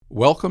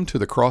Welcome to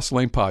the Cross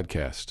Lane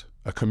Podcast,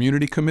 a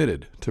community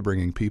committed to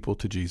bringing people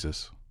to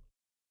Jesus.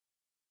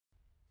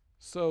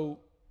 So,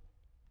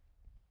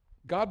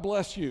 God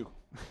bless you.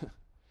 If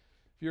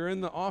you're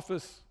in the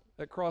office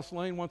at Cross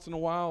Lane, once in a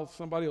while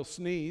somebody will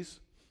sneeze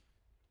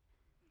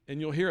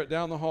and you'll hear it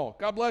down the hall.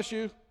 God bless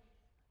you.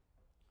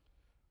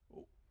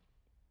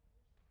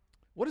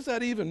 What does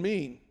that even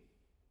mean?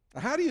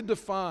 How do you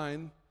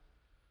define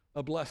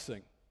a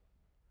blessing?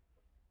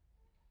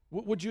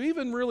 Would you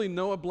even really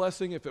know a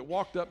blessing if it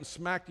walked up and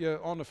smacked you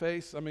on the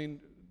face? I mean,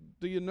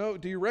 do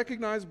you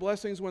recognize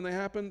blessings when they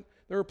happen?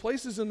 There are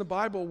places in the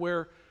Bible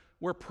where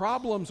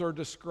problems are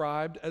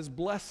described as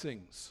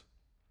blessings.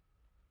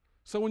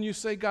 So when you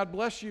say, God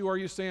bless you, are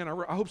you saying,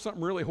 I hope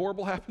something really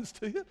horrible happens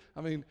to you?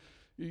 I mean,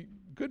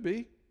 could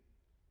be.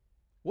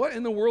 What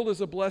in the world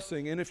is a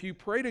blessing? And if you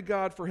pray to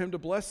God for Him to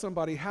bless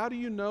somebody, how do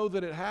you know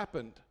that it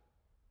happened?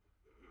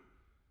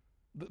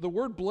 The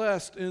word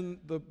blessed in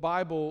the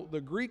Bible,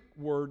 the Greek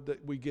word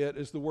that we get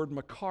is the word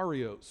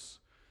makarios.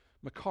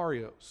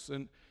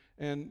 Makarios.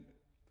 And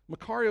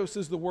makarios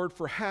is the word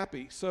for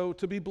happy. So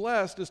to be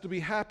blessed is to be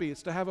happy.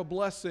 It's to have a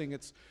blessing.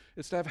 It's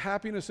to have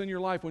happiness in your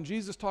life. When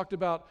Jesus talked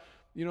about,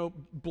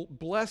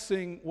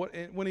 blessing,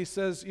 when He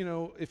says,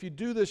 if you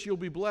do this, you'll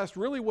be blessed,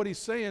 really what He's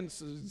saying is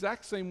the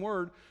exact same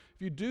word.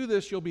 If you do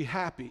this, you'll be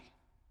happy.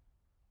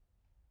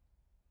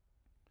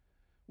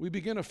 We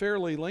begin a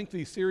fairly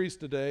lengthy series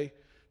today.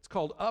 It's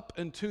called Up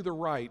and to the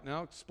Right. Now,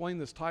 I'll explain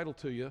this title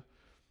to you.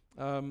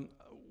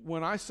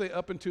 When I say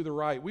up and to the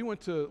right, we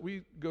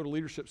go to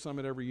Leadership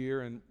Summit every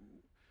year, and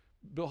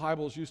Bill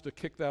Hybels used to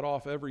kick that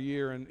off every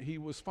year, and he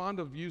was fond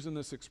of using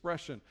this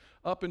expression,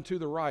 up and to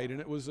the right,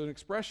 and it was an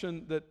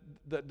expression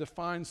that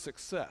defines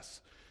success.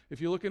 If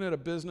you're looking at a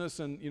business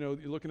and you're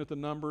looking at the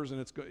numbers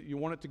and you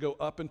want it to go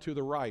up and to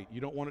the right.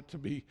 You don't want it to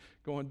be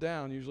going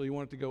down. Usually you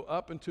want it to go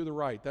up and to the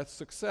right. That's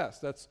success.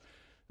 That's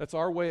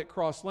our way at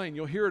Cross Lane.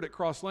 You'll hear it at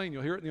Cross Lane.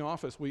 You'll hear it in the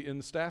office. In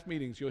the staff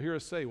meetings, you'll hear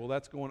us say, well,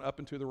 that's going up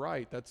and to the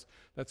right. That's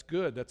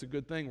good. That's a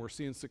good thing. We're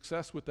seeing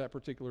success with that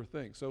particular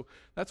thing. So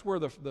that's where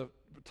the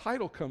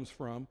title comes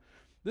from.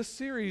 This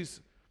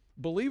series,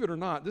 believe it or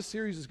not, this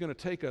series is going to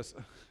take us,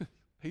 I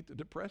hate to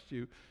depress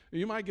you.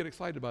 You might get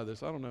excited by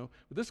this. I don't know.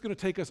 But this is going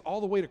to take us all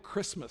the way to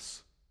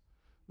Christmas,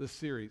 this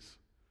series.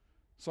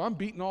 So I'm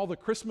beating all the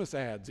Christmas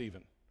ads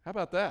even. How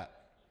about that?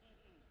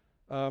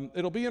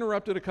 It'll be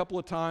interrupted a couple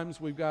of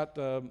times. We've got,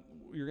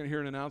 you're going to hear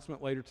an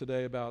announcement later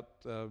today about,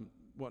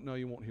 no,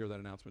 you won't hear that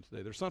announcement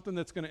today. There's something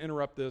that's going to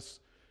interrupt this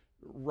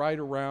right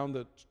around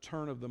the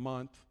turn of the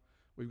month.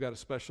 We've got a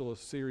special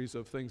series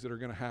of things that are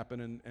going to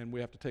happen, and we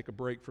have to take a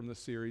break from this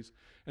series.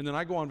 And then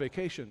I go on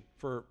vacation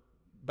for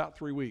about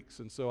 3 weeks,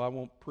 and so I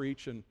won't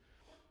preach, and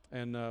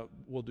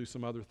we'll do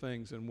some other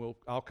things, and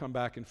I'll come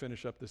back and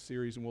finish up this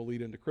series, and we'll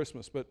lead into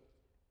Christmas. But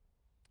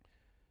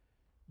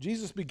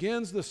Jesus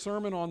begins the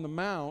Sermon on the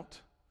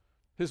Mount,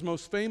 his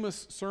most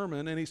famous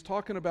sermon, and he's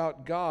talking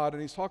about God,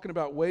 and he's talking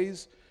about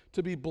ways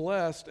to be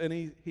blessed, and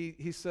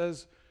he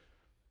says,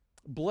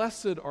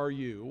 blessed are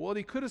you. What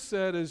he could have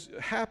said is,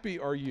 happy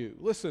are you.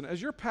 Listen, as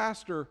your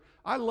pastor,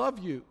 I love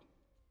you.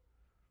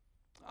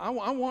 I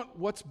want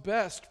what's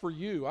best for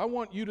you. I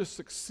want you to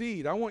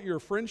succeed. I want your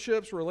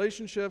friendships,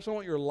 relationships. I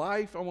want your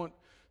life. I want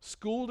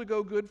school to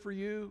go good for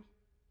you.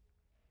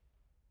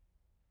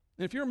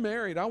 And if you're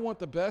married, I want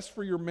the best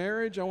for your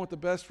marriage. I want the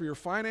best for your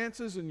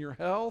finances and your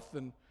health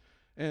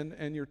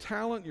and your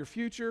talent, your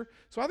future.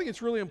 So I think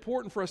it's really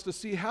important for us to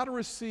see how to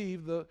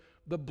receive the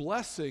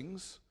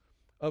blessings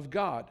of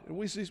God. And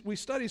we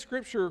study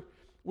Scripture,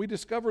 we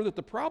discover that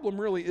the problem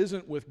really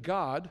isn't with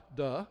God,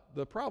 the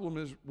problem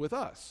is with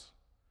us.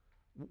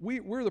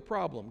 We're the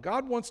problem.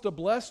 God wants to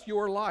bless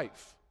your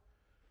life.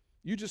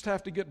 You just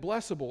have to get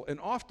blessable. And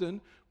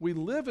often we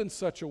live in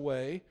such a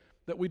way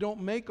that we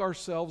don't make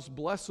ourselves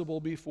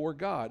blessable before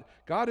God.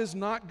 God is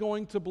not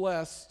going to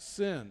bless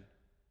sin.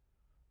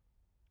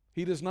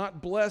 He does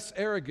not bless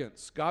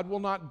arrogance. God will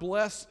not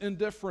bless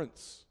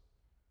indifference.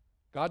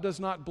 God does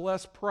not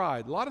bless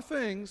pride. A lot of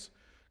things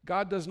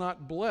God does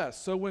not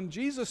bless. So when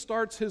Jesus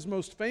starts his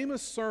most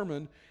famous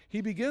sermon,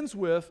 he begins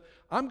with,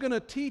 I'm going to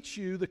teach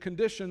you the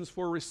conditions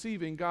for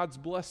receiving God's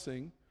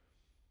blessing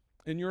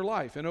in your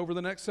life. And over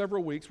the next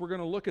several weeks, we're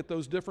going to look at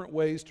those different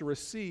ways to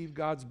receive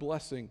God's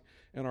blessing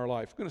in our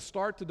life. We're going to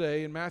start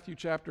today in Matthew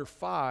chapter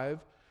 5,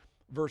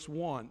 verse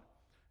 1.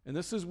 And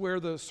this is where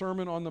the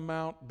Sermon on the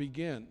Mount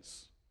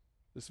begins.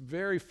 This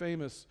very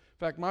famous,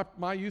 in fact,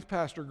 my youth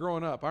pastor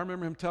growing up, I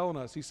remember him telling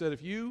us, he said,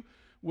 if you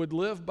would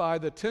live by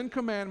the 10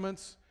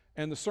 Commandments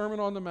and the Sermon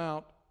on the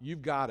Mount,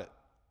 you've got it.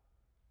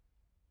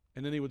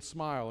 And then he would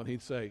smile and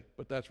he'd say,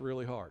 but that's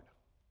really hard.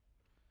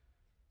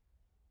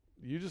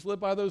 You just live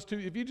by those two.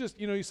 If you just,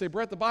 you say,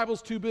 Brett, the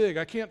Bible's too big.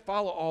 I can't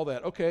follow all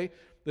that. Okay,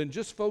 then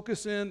just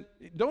focus in.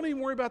 Don't even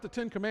worry about the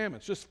 10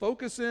 Commandments. Just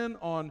focus in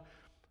on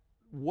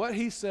what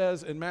he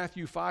says in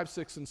Matthew 5,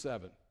 6, and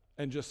 7,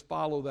 and just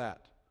follow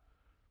that.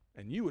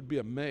 And you would be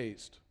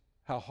amazed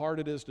how hard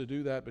it is to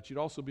do that, but you'd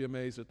also be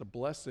amazed at the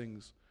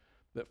blessings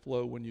that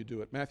flow when you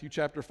do it. Matthew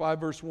chapter 5,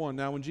 verse 1.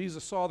 Now when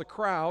Jesus saw the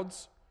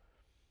crowds,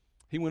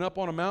 He went up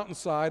on a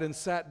mountainside and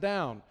sat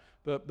down.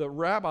 The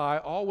rabbi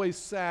always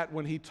sat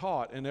when he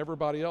taught, and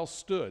everybody else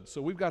stood.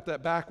 So we've got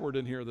that backward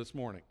in here this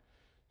morning.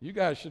 You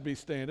guys should be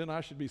standing.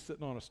 I should be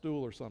sitting on a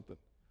stool or something.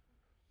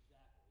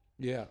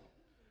 Yeah.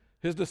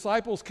 His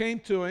disciples came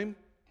to him,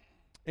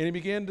 and he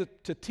began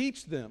to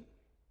teach them.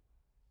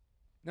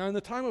 Now, in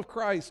the time of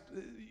Christ,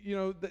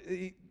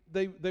 they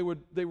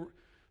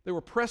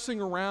were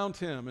pressing around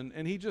him,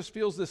 and he just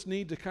feels this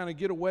need to kind of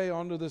get away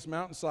onto this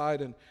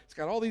mountainside, and he's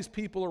got all these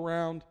people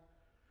around.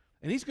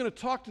 And he's going to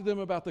talk to them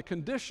about the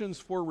conditions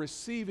for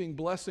receiving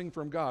blessing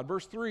from God.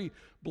 Verse 3,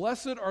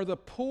 "Blessed are the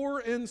poor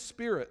in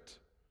spirit,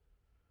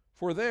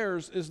 for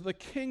theirs is the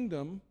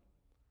kingdom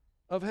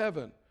of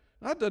heaven."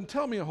 Now, that doesn't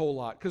tell me a whole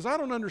lot, because I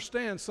don't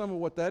understand some of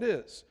what that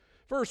is.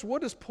 First,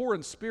 what does poor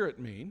in spirit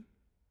mean?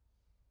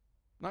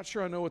 Not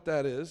sure I know what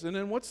that is. And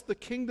then what's the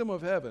kingdom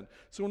of heaven?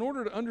 So in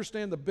order to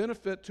understand the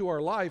benefit to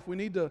our life, we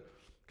need to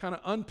kind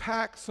of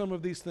unpack some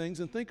of these things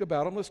and think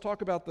about them. Let's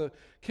talk about the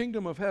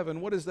kingdom of heaven.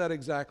 What is that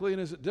exactly?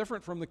 And is it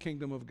different from the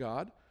kingdom of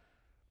God?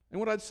 And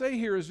what I'd say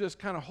here is just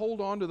kind of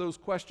hold on to those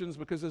questions,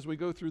 because as we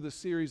go through this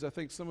series, I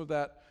think some of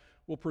that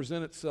will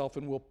present itself,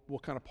 and we'll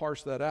kind of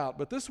parse that out.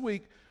 But this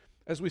week,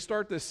 as we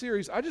start this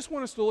series, I just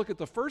want us to look at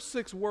the first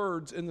 6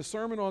 words in the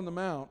Sermon on the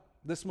Mount,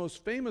 this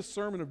most famous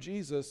sermon of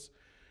Jesus,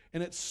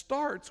 and it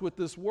starts with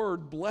this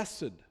word,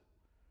 blessed.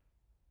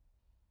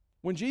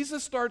 When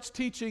Jesus starts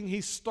teaching,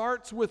 he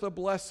starts with a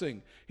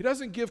blessing. He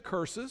doesn't give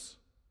curses.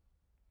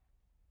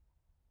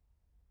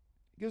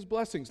 He gives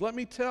blessings. Let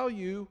me tell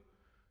you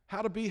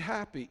how to be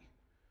happy.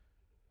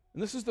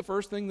 And this is the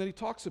first thing that he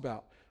talks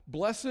about.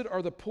 Blessed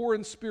are the poor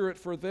in spirit,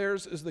 for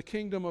theirs is the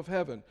kingdom of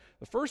heaven.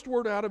 The first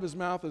word out of his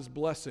mouth is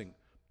blessing.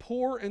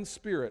 Poor in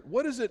spirit.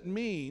 What does it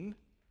mean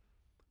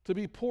to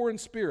be poor in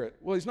spirit?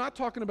 Well, he's not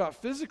talking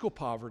about physical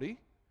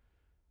poverty.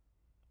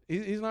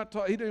 He's not.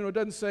 He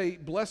doesn't say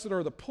blessed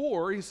are the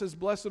poor. He says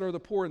blessed are the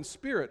poor in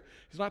spirit.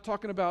 He's not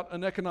talking about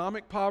an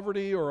economic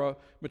poverty or a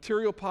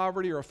material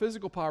poverty or a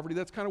physical poverty.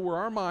 That's kind of where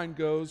our mind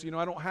goes.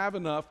 I don't have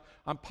enough.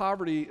 I'm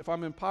poverty. If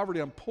I'm in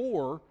poverty, I'm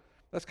poor.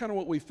 That's kind of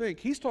what we think.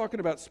 He's talking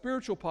about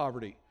spiritual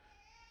poverty.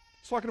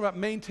 He's talking about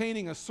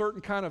maintaining a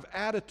certain kind of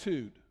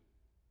attitude.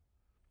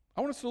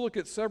 I want us to look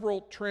at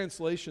several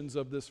translations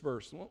of this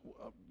verse.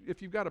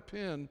 If you've got a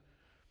pen,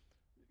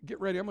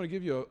 get ready. I'm going to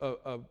give you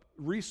a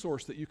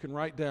resource that you can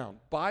write down.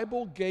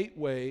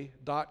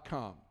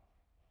 BibleGateway.com.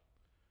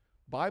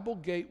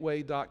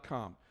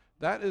 BibleGateway.com.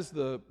 That is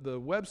the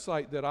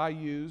website that I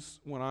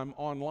use when I'm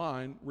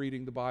online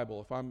reading the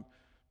Bible.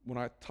 When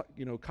I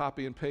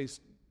copy and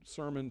paste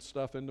sermon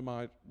stuff into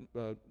my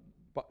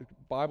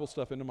Bible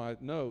stuff into my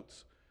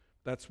notes,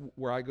 that's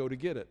where I go to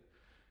get it.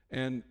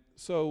 And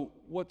so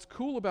what's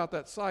cool about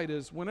that site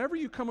is whenever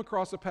you come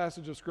across a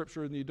passage of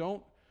Scripture and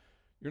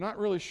you're not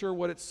really sure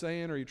what it's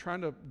saying, or you're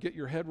trying to get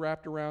your head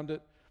wrapped around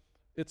it,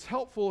 it's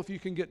helpful if you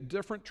can get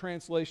different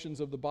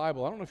translations of the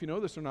Bible. I don't know if you know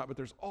this or not, but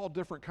there's all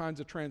different kinds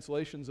of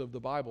translations of the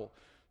Bible.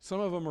 Some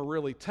of them are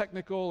really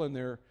technical, and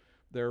they're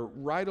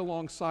right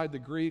alongside the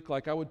Greek.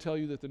 Like I would tell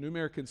you that the New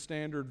American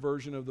Standard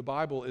version of the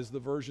Bible is the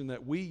version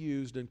that we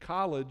used in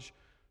college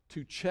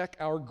to check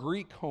our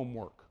Greek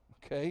homework,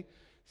 okay?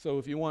 So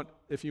if you want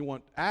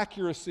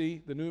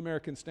accuracy, the New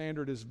American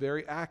Standard is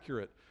very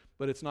accurate,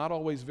 but it's not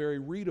always very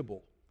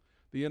readable.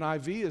 The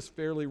NIV is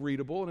fairly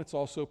readable, and it's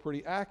also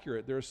pretty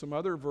accurate. There are some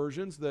other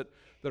versions that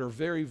are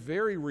very,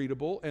 very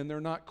readable, and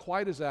they're not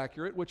quite as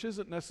accurate, which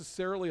isn't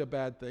necessarily a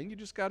bad thing. You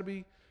just got to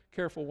be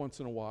careful once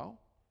in a while.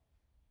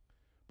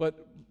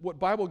 But what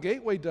Bible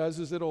Gateway does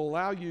is it'll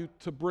allow you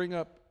to bring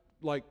up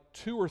like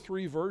 2 or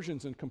 3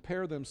 versions and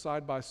compare them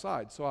side by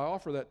side. So I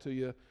offer that to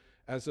you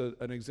as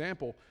an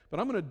example. But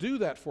I'm going to do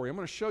that for you. I'm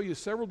going to show you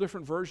several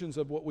different versions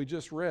of what we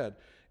just read.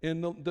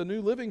 In the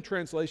New Living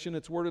Translation,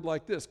 it's worded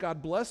like this: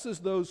 God blesses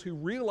those who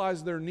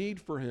realize their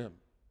need for Him.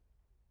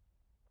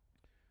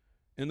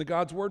 In the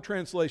God's Word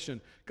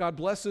translation, God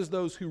blesses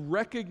those who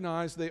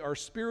recognize they are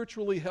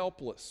spiritually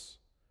helpless.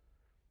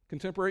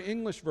 Contemporary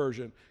English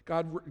version,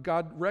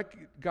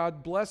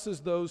 God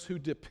blesses those who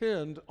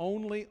depend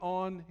only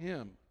on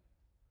Him.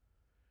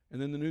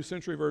 And then the New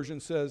Century Version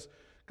says,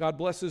 God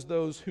blesses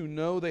those who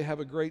know they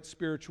have a great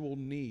spiritual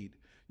need.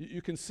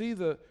 You can see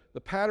the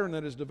pattern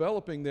that is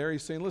developing there.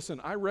 He's saying, listen,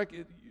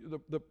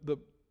 the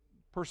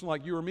person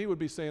like you or me would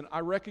be saying, I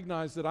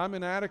recognize that I'm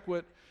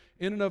inadequate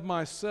in and of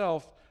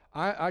myself.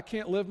 I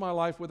can't live my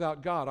life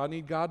without God. I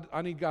need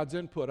God's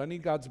input. I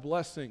need God's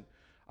blessing.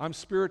 I'm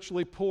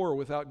spiritually poor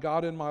without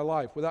God in my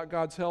life. Without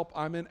God's help,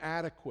 I'm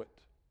inadequate.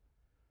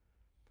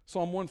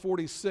 Psalm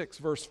 146,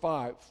 verse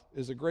 5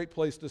 is a great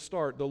place to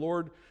start. The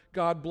Lord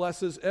God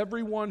blesses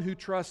everyone who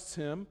trusts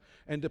Him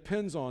and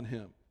depends on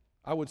Him.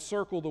 I would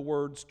circle the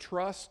words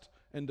trust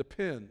and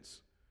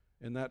depends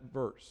in that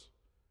verse.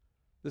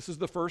 This is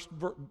the first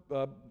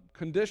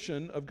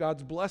condition of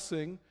God's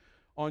blessing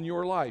on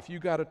your life. You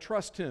got to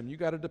trust Him. You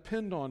got to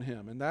depend on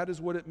Him. And that is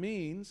what it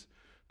means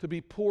to be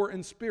poor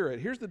in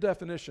spirit. Here's the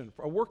definition,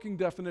 a working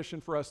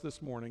definition for us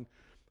this morning.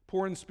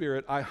 Poor in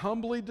spirit: I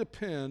humbly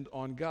depend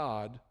on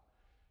God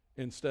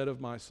instead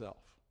of myself.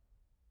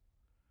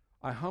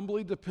 I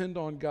humbly depend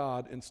on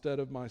God instead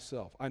of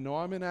myself. I know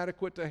I'm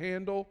inadequate to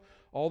handle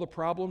all the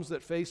problems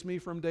that face me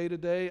from day to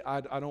day.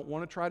 I don't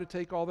want to try to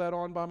take all that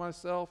on by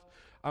myself.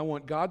 I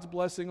want God's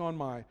blessing on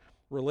my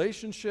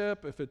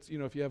relationship. If it's,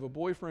 if you have a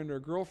boyfriend or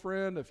a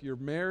girlfriend, if you're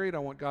married, I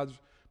want God's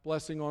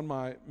blessing on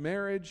my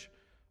marriage,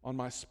 on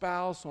my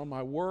spouse, on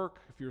my work.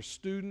 If you're a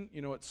student,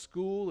 at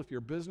school, if you're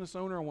a business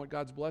owner, I want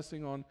God's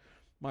blessing on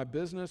my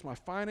business, my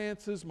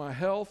finances, my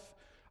health.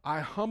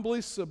 I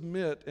humbly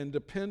submit and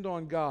depend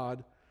on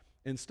God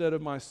instead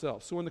of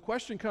myself. So when the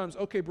question comes,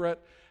 okay, Brett,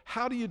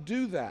 how do you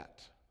do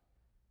that?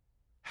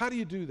 How do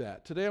you do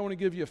that? Today I want to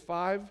give you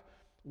 5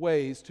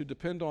 ways to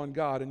depend on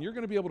God, and you're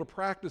going to be able to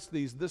practice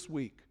these this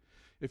week.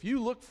 If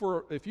you look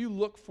for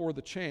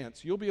the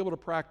chance, you'll be able to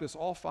practice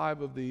all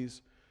 5 of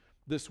these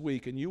this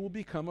week, and you will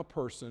become a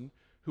person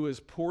who is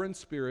poor in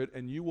spirit,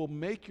 and you will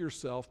make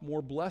yourself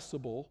more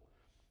blessable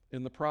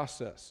in the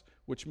process,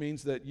 which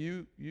means that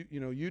you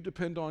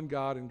depend on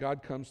God, and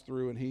God comes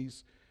through, and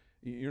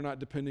you're not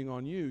depending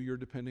on you, you're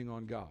depending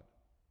on God.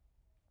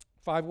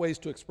 5 ways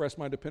to express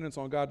my dependence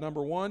on God.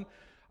 Number 1,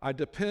 I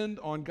depend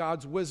on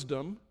God's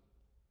wisdom,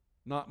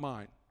 not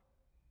mine.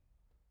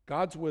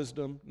 God's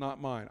wisdom,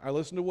 not mine. I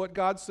listen to what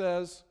God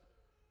says.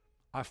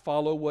 I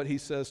follow what He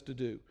says to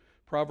do.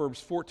 Proverbs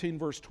 14,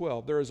 verse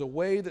 12. There is a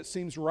way that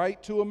seems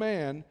right to a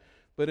man,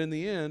 but in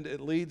the end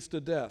it leads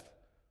to death.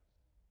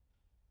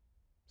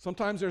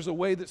 Sometimes there's a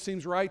way that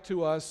seems right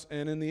to us,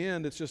 and in the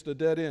end it's just a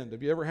dead end.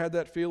 Have you ever had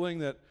that feeling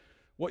that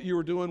what you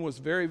were doing was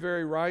very,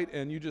 very right,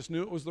 and you just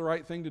knew it was the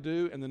right thing to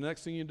do, and the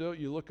next thing you do,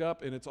 you look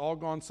up and it's all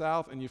gone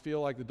south, and you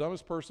feel like the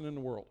dumbest person in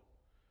the world?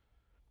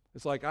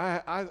 It's like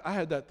I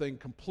had that thing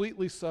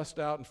completely sussed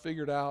out and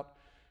figured out,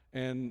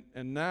 and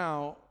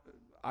now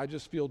I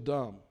just feel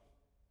dumb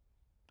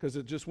because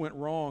it just went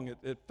wrong.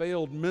 It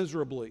failed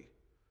miserably.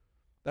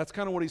 That's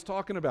kind of what he's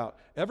talking about.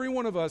 Every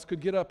one of us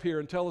could get up here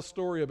and tell a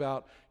story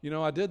about,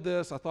 I did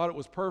this, I thought it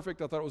was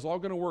perfect, I thought it was all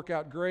going to work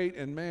out great,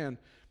 and man,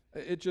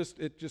 it just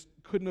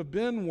couldn't have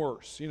been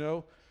worse,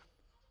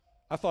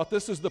 I thought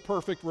this is the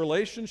perfect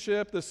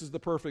relationship, this is the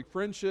perfect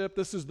friendship,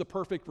 this is the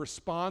perfect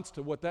response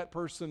to what that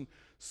person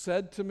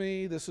said to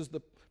me, this is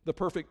the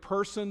perfect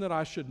person that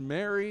I should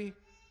marry,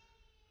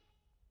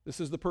 this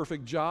is the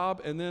perfect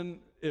job, and then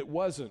it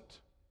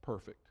wasn't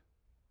perfect.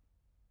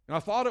 And I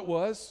thought it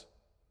was,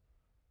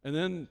 and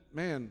then,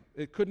 man,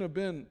 it couldn't have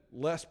been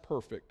less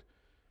perfect.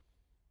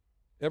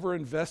 Ever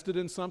invested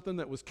in something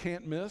that was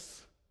can't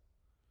miss,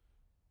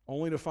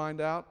 only to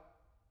find out,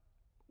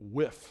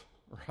 whiff,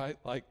 right?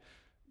 Like,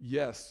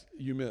 yes,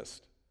 you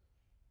missed.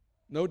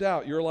 No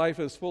doubt your life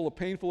is full of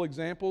painful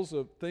examples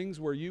of things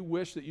where you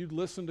wish that you'd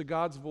listened to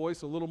God's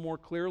voice a little more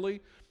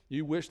clearly.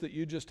 You wish that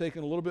you'd just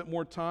taken a little bit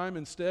more time.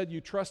 Instead,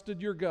 you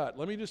trusted your gut.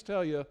 Let me just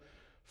tell you,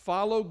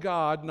 follow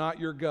God, not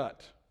your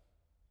gut.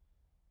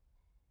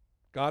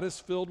 God is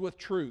filled with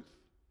truth.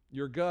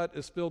 Your gut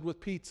is filled with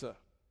pizza,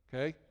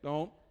 okay?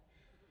 Don't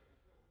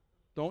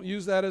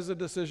use that as a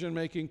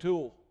decision-making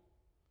tool.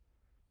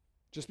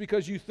 Just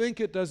because you think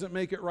it doesn't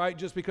make it right,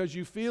 just because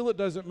you feel it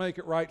doesn't make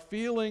it right,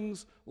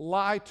 feelings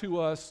lie to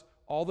us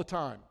all the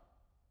time.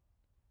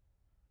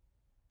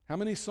 How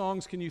many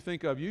songs can you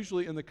think of,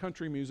 usually in the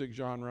country music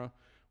genre,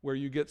 where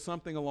you get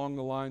something along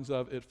the lines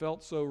of, it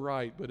felt so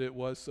right, but it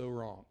was so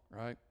wrong,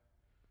 right?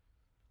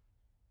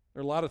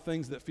 There are a lot of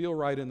things that feel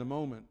right in the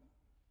moment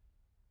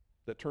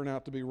that turn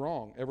out to be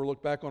wrong. Ever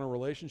look back on a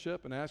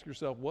relationship and ask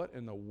yourself, what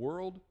in the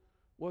world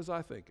was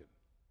I thinking?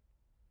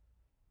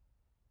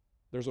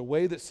 There's a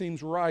way that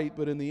seems right,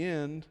 but in the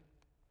end,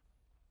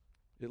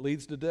 it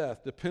leads to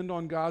death. Depend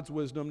on God's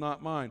wisdom,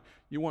 not mine.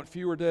 You want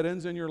fewer dead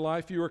ends in your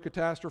life, fewer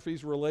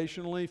catastrophes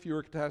relationally,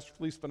 fewer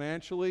catastrophes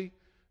financially,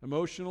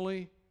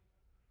 emotionally.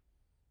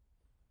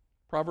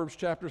 Proverbs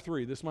chapter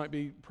 3. This might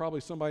be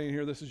probably somebody in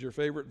here, this is your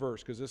favorite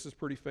verse because this is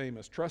pretty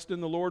famous. Trust in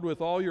the Lord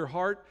with all your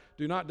heart.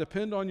 Do not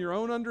depend on your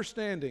own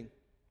understanding.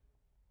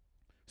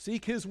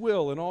 Seek His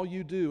will in all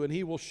you do, and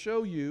He will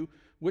show you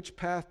which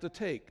path to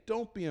take.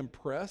 Don't be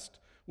impressed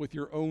with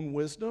your own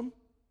wisdom.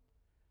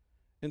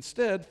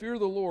 Instead, fear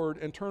the Lord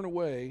and turn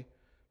away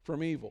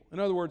from evil. In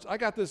other words, I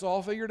got this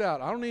all figured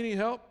out. I don't need any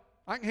help.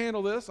 I can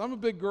handle this. I'm a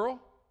big girl.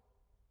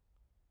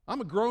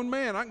 I'm a grown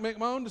man. I can make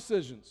my own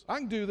decisions. I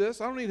can do this.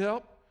 I don't need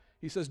help.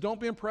 He says, don't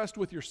be impressed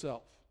with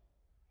yourself.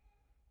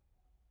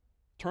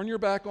 Turn your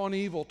back on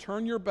evil.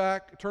 Turn your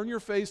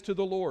face to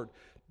the Lord.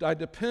 I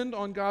depend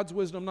on God's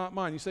wisdom, not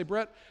mine. You say,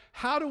 Brett,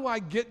 how do I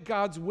get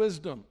God's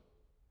wisdom?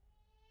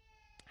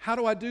 How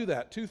do I do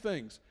that? 2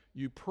 things.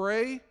 You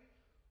pray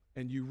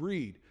and you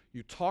read.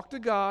 You talk to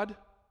God,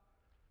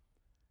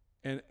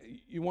 and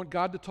you want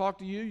God to talk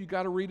to you, you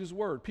got to read His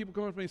Word. People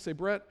come up to me and say,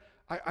 Brett,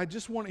 I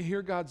just want to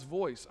hear God's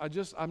voice.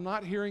 I'm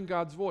not hearing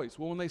God's voice.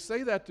 Well, when they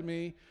say that to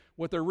me,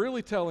 what they're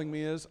really telling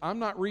me is, I'm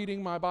not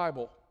reading my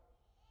Bible.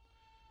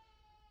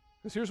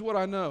 Because here's what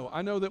I know.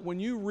 I know that when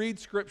you read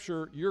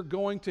Scripture, you're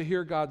going to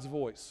hear God's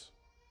voice.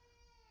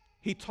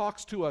 He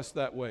talks to us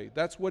that way.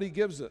 That's what He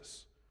gives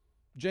us.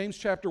 James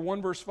chapter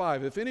 1, verse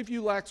 5. If any of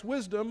you lacks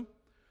wisdom,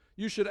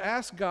 you should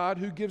ask God,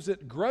 who gives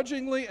it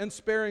grudgingly and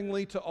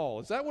sparingly to all.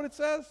 Is that what it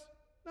says?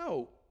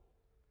 No.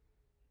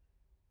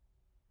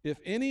 If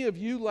any of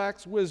you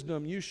lacks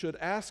wisdom, you should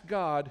ask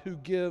God who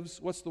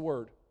gives, what's the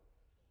word?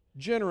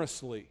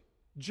 Generously.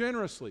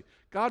 Generously.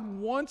 God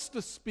wants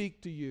to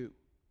speak to you.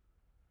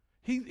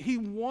 He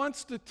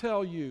wants to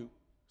tell you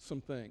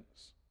some things.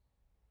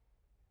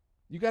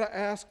 You got to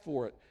ask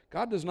for it.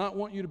 God does not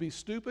want you to be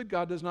stupid.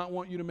 God does not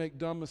want you to make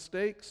dumb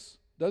mistakes.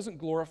 Doesn't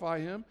glorify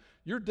Him.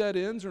 Your dead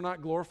ends are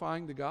not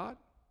glorifying to God.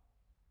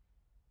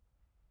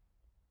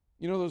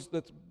 You know,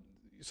 that's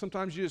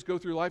sometimes you just go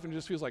through life and it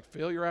just feels like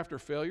failure after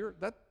failure.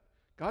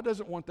 God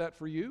doesn't want that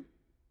for you.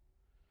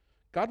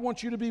 God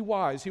wants you to be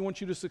wise. He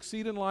wants you to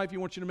succeed in life. He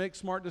wants you to make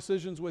smart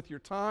decisions with your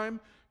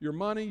time, your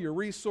money, your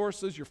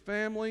resources, your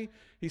family.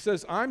 He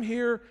says, I'm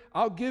here.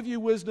 I'll give you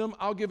wisdom.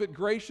 I'll give it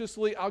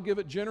graciously. I'll give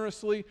it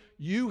generously.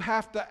 You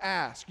have to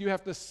ask. You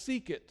have to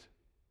seek it.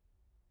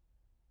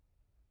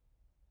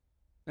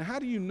 Now, how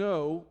do you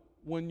know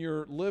when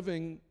you're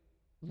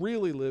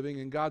really living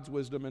in God's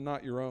wisdom and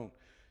not your own?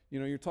 You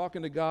know, you're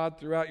talking to God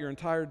throughout your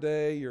entire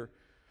day. You're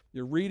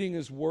reading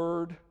His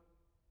Word.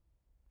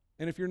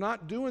 And if you're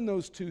not doing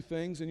those two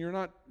things and you're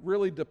not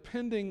really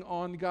depending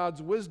on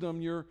God's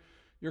wisdom, you're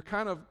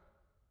kind of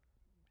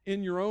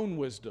in your own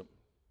wisdom.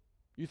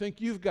 You think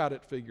you've got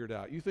it figured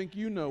out. You think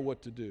you know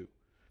what to do.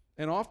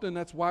 And often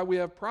that's why we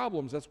have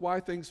problems. That's why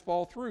things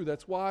fall through.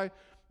 That's why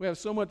we have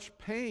so much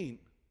pain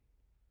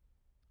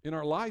in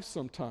our life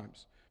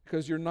sometimes.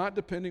 Because you're not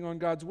depending on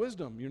God's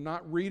wisdom. You're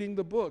not reading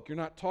the book. You're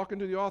not talking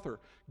to the author.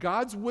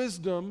 God's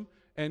wisdom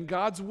and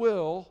God's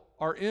will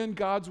are in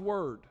God's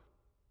Word.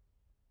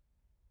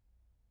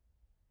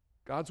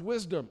 God's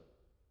wisdom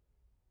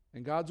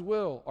and God's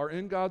will are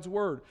in God's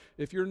Word.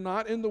 If you're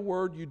not in the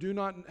Word, you do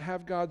not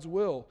have God's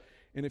will.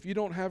 And if you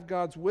don't have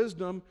God's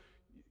wisdom,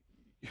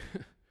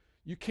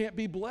 you can't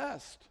be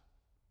blessed.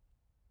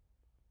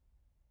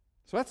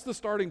 So that's the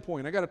starting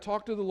point. I got to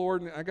talk to the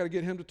Lord and I got to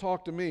get Him to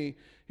talk to me.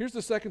 Here's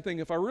the second thing.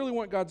 If I really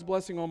want God's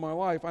blessing on my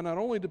life, I not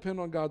only depend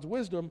on God's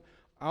wisdom,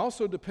 I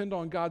also depend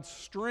on God's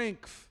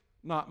strength,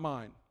 not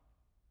mine.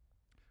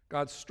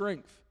 God's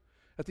strength.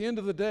 At the end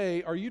of the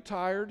day, are you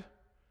tired?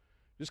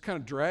 Just kind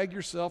of drag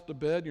yourself to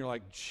bed and you're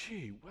like,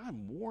 gee,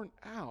 I'm worn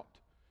out.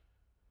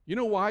 You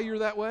know why you're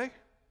that way?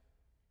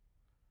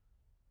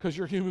 Because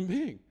you're a human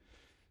being.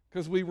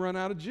 Because we run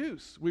out of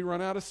juice. We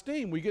run out of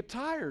steam. We get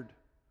tired.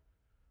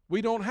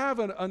 We don't have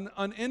an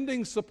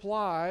unending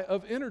supply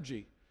of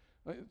energy.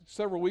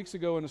 Several weeks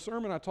ago in a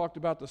sermon, I talked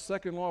about the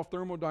second law of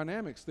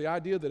thermodynamics, the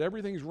idea that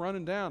everything's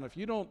running down. If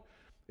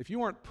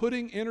you aren't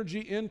putting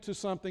energy into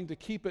something to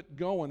keep it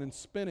going and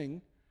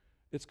spinning,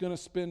 it's going to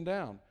spin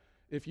down.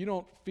 If you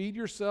don't feed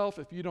yourself,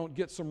 if you don't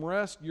get some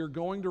rest, you're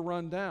going to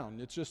run down.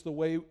 It's just the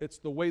way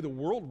the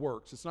world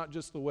works. It's not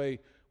just the way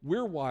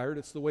we're wired,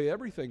 it's the way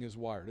everything is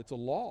wired. It's a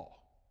law.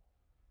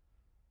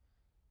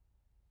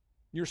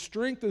 Your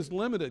strength is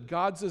limited.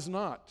 God's is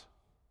not.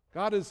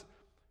 God is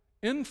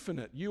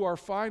infinite. You are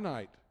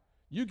finite.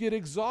 You get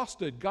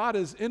exhausted. God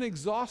is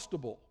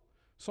inexhaustible.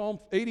 Psalm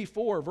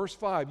 84, verse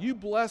 5, you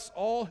bless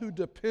all who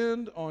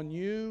depend on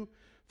you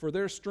for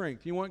their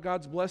strength. You want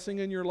God's blessing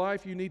in your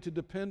life, you need to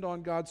depend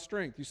on God's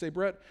strength. You say,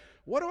 Brett,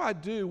 what do I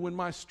do when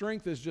my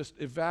strength is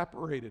just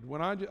evaporated?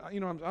 When I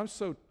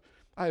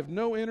have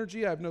no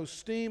energy, I have no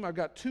steam, I've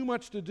got too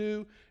much to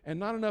do and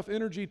not enough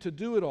energy to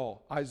do it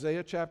all.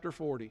 Isaiah chapter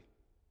 40,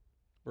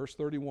 verse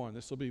 31.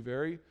 This will be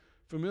very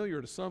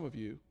familiar to some of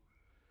you.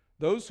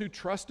 Those who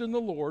trust in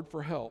the Lord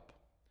for help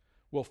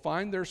will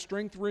find their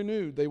strength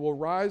renewed. They will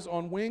rise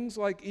on wings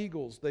like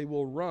eagles. They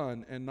will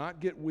run and not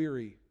get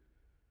weary.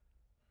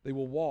 They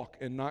will walk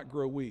and not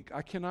grow weak.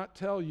 I cannot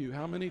tell you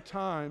how many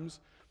times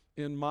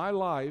in my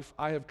life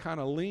I have kind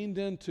of leaned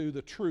into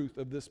the truth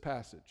of this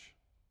passage.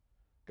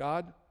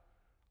 God,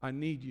 I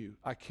need you.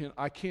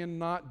 I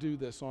cannot do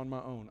this on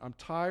my own. I'm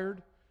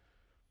tired.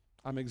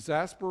 I'm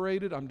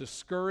exasperated. I'm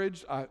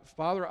discouraged.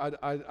 Father,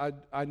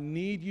 I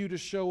need you to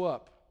show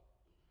up.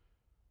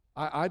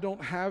 I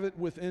don't have it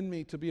within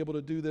me to be able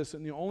to do this,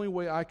 and the only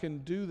way I can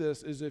do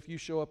this is if you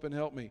show up and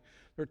help me.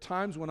 There are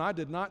times when I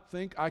did not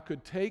think I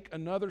could take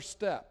another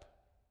step.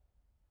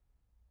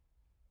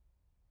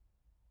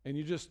 And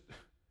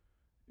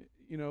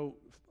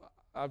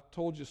I've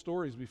told you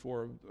stories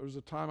before. There was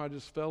a time I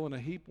just fell in a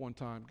heap one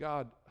time.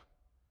 God,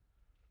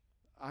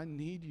 I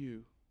need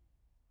you.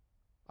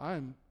 I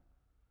am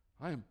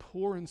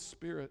poor in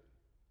spirit.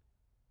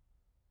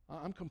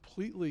 I'm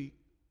completely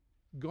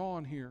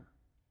gone here.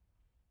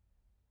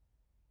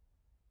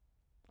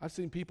 I've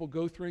seen people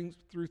go through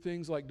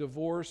things like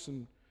divorce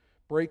and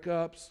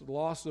breakups,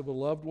 loss of a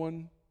loved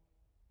one,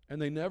 and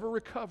they never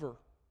recover.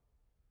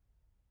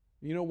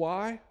 You know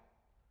why?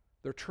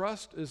 Their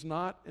trust is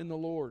not in the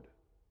Lord.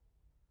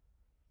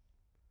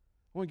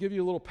 I want to give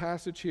you a little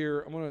passage here.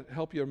 I'm going to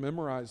help you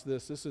memorize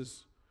this. This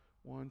is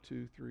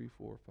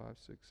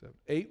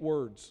 8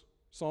 words.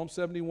 Psalm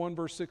 71,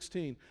 verse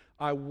 16.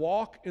 I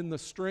walk in the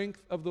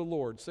strength of the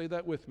Lord. Say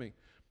that with me.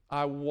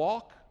 I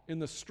walk in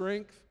the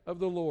strength of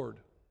the Lord.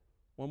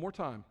 One more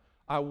time.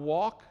 I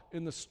walk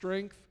in the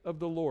strength of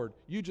the Lord.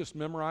 You just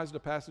memorized a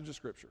passage of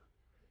Scripture.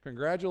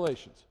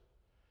 Congratulations.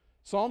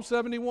 Psalm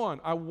 71,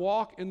 I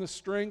walk in the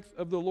strength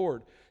of the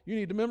Lord. You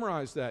need to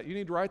memorize that. You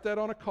need to write that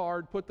on a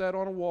card, put that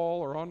on a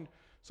wall or on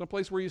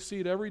someplace where you see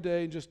it every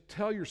day, and just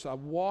tell yourself,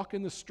 walk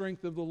in the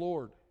strength of the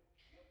Lord.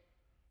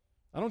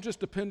 I don't just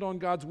depend on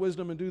God's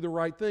wisdom and do the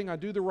right thing. I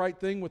do the right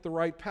thing with the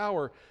right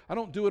power. I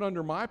don't do it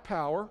under my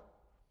power.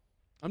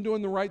 I'm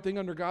doing the right thing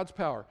under God's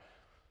power.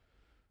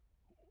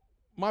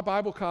 My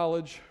Bible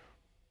college,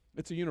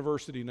 it's a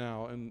university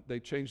now, and they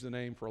changed the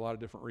name for a lot of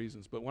different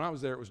reasons. But when I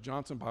was there, it was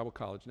Johnson Bible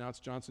College. Now it's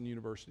Johnson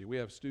University. We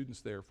have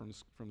students there from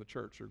the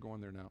church who are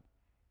going there now.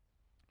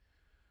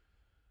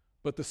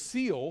 But the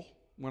seal,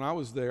 when I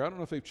was there, I don't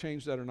know if they've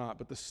changed that or not,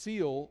 but the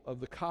seal of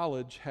the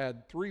college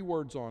had 3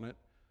 words on it: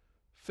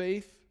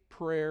 faith,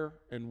 prayer,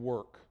 and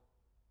work.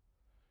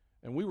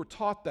 And we were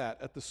taught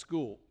that at the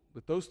school,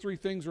 that those 3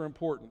 things are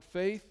important: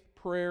 faith,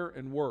 prayer,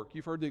 and work.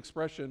 You've heard the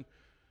expression,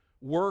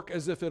 work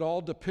as if it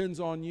all depends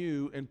on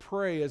you, and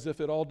pray as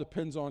if it all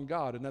depends on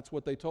God. And that's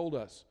what they told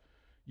us.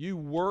 You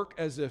work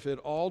as if it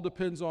all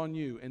depends on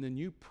you, and then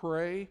you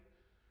pray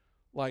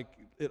like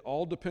it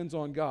all depends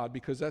on God,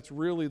 because that's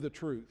really the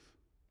truth.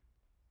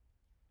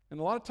 And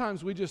a lot of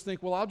times we just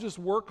think, well, I'll just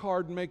work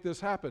hard and make this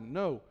happen.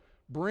 No,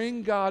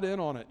 bring God in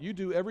on it. You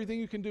do everything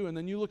you can do, and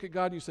then you look at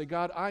God and you say,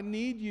 God, I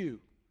need you.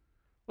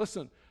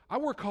 Listen, I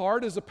work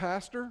hard as a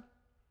pastor,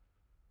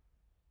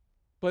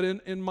 but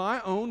in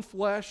my own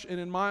flesh and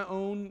in my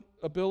own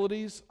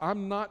abilities,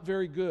 I'm not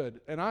very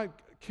good. And I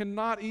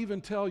cannot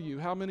even tell you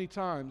how many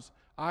times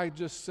I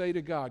just say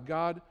to God,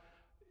 God,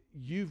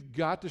 you've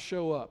got to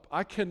show up.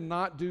 I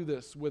cannot do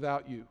this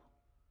without you.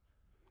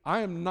 I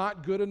am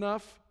not good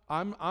enough.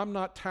 I'm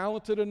not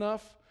talented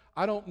enough.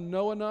 I don't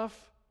know enough.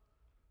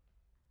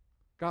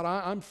 God,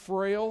 I'm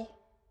frail.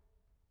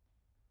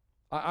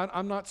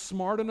 I'm not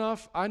smart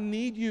enough. I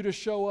need you to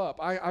show up.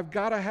 I've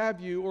got to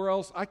have you, or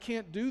else I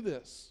can't do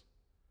this.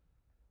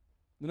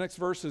 The next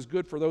verse is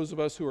good for those of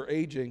us who are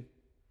aging.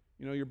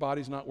 You know, your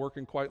body's not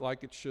working quite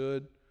like it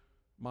should.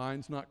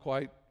 Mine's not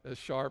quite as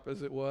sharp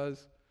as it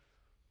was.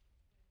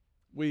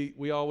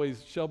 We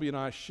always, Shelby and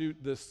I shoot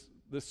this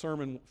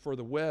sermon for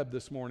the web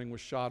this morning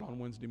was shot on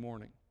Wednesday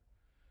morning.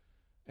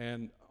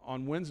 And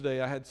on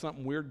Wednesday, I had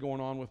something weird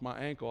going on with my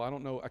ankle. I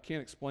don't know, I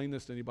can't explain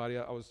this to anybody.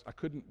 I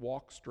couldn't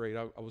walk straight.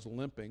 I was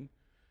limping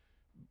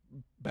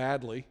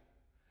badly.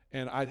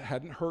 And I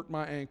hadn't hurt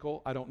my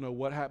ankle. I don't know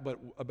what happened,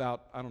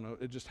 but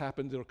it just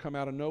happened. It'll come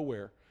out of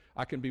nowhere.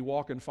 I can be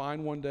walking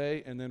fine one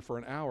day, and then for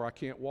an hour I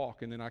can't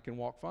walk, and then I can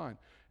walk fine.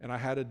 And I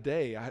had a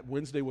day.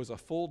 Wednesday was a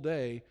full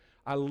day.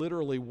 I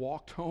literally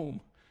walked home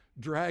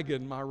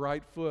dragging my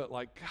right foot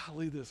like,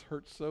 golly, this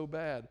hurts so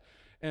bad.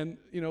 And,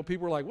 people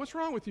were like, what's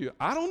wrong with you?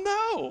 I don't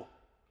know.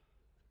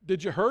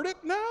 Did you hurt it?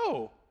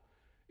 No.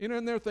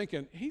 And they're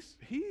thinking, he's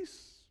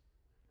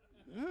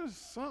there's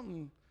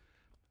something.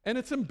 And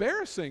it's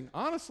embarrassing,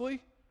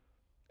 honestly.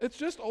 It's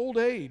just old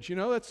age,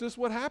 that's just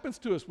what happens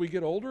to us. We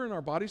get older and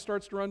our body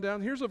starts to run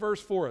down. Here's a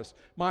verse for us.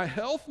 My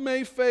health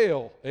may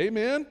fail,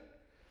 amen?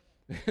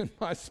 And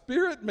my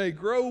spirit may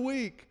grow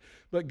weak,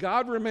 but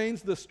God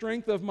remains the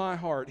strength of my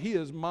heart. He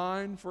is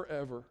mine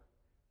forever.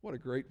 What a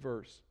great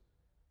verse.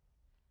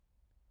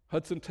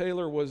 Hudson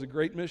Taylor was a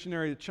great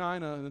missionary to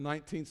China in the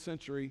 19th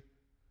century.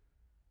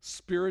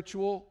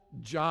 Spiritual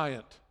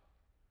giant.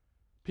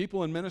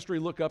 People in ministry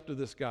look up to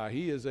this guy.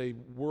 He is a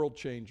world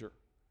changer.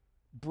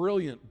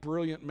 Brilliant,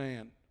 brilliant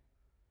man.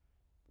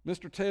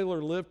 Mr.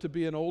 Taylor lived to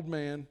be an old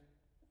man,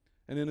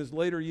 and in his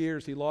later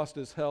years he lost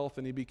his health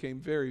and he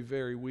became very,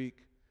 very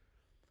weak.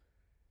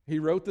 He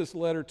wrote this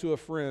letter to a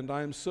friend.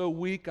 I am so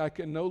weak I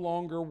can no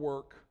longer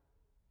work.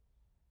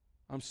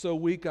 I'm so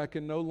weak I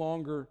can no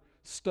longer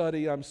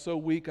study. I'm so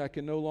weak I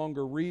can no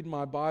longer read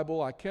my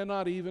Bible. I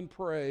cannot even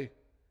pray.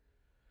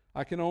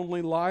 I can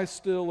only lie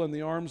still in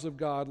the arms of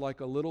God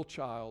like a little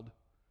child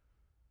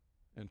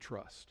and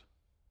trust.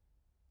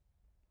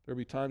 There'll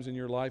be times in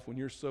your life when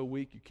you're so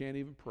weak you can't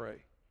even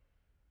pray.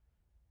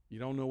 You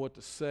don't know what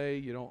to say.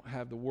 You don't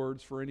have the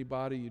words for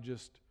anybody.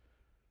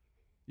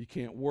 You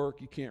can't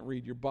work. You can't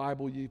read your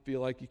Bible. You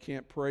feel like you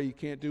can't pray. You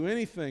can't do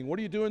anything. What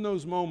do you do in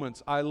those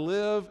moments? I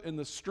live in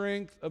the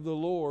strength of the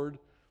Lord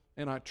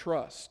and I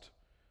trust.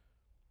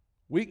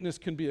 Weakness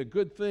can be a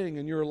good thing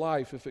in your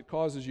life if it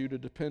causes you to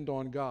depend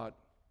on God.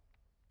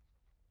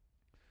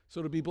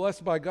 So to be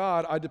blessed by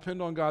God, I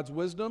depend on God's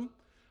wisdom.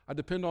 I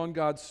depend on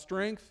God's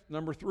strength.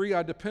 Number 3,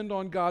 I depend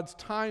on God's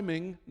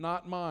timing,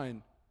 not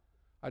mine.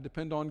 I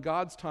depend on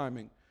God's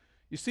timing.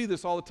 You see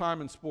this all the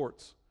time in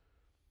sports.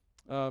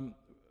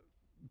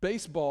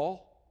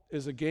 Baseball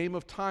is a game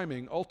of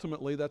timing.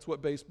 Ultimately, that's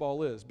what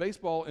baseball is.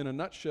 Baseball, in a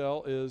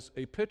nutshell, is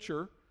a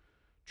pitcher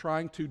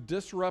trying to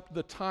disrupt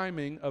the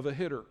timing of a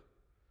hitter.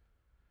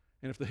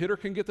 And if the hitter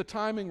can get the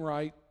timing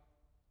right,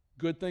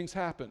 good things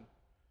happen.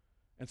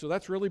 And so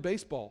that's really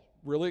baseball,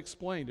 really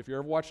explained. If you're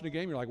ever watching a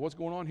game, you're like, what's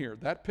going on here?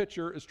 That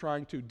pitcher is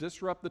trying to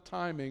disrupt the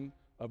timing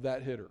of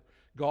that hitter.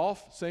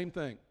 Golf, same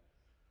thing.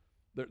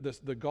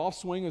 The golf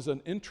swing is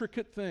an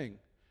intricate thing,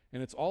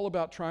 and it's all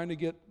about trying to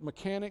get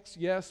mechanics,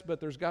 yes, but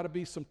there's got to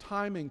be some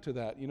timing to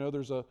that.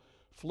 There's a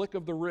flick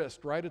of the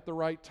wrist right at the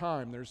right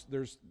time.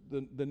 There's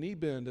the knee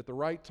bend at the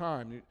right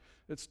time.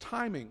 It's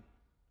timing.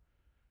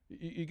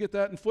 You get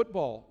that in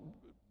football.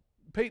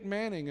 Peyton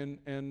Manning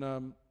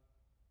and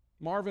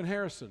Marvin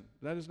Harrison,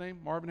 is that his name?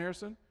 Marvin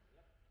Harrison?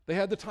 They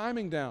had the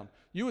timing down.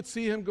 You would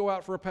see him go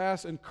out for a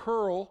pass and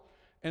curl,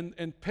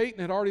 and Peyton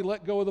had already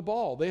let go of the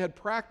ball. They had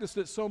practiced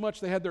it so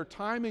much, they had their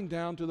timing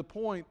down to the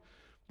point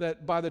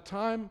that by the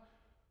time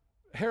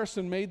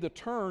Harrison made the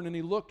turn and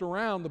he looked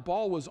around, the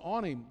ball was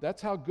on him.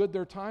 That's how good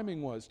their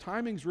timing was.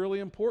 Timing's really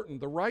important.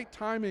 The right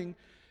timing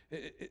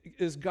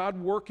is God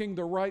working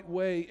the right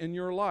way in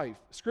your life.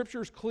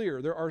 Scripture's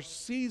clear. There are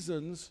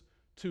seasons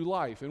to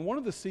life. And one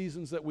of the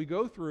seasons that we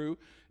go through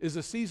is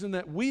a season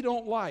that we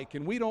don't like,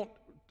 and we don't,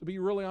 to be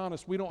really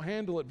honest, we don't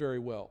handle it very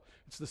well.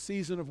 It's the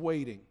season of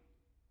waiting.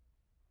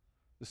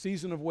 The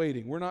season of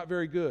waiting. We're not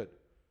very good.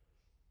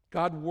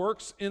 God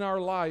works in our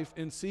life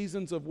in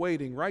seasons of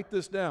waiting. Write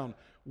this down.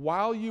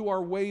 While you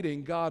are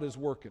waiting, God is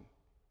working.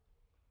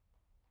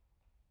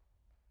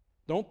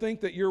 Don't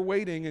think that you're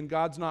waiting and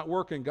God's not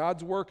working.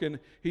 God's working.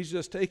 He's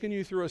just taking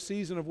you through a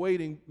season of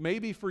waiting,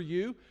 maybe for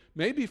you,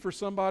 maybe for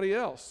somebody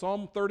else.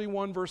 Psalm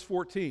 31, verse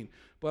 14.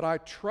 But I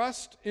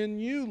trust in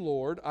you,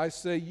 Lord. I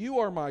say, you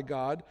are my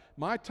God.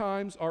 My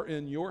times are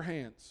in your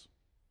hands.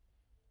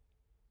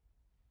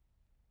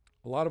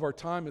 A lot of our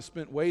time is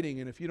spent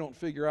waiting, and if you don't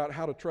figure out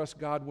how to trust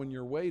God when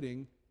you're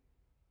waiting,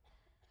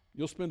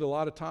 you'll spend a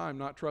lot of time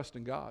not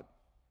trusting God.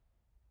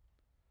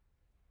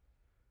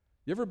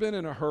 You ever been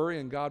in a hurry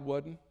and God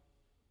wasn't?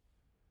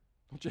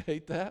 Don't you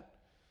hate that?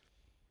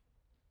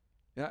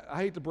 Yeah,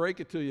 I hate to break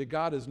it to you.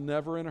 God is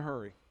never in a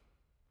hurry.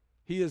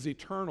 He is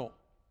eternal.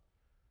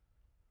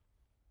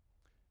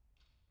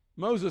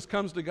 Moses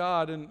comes to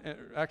God, and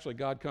actually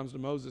God comes to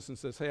Moses and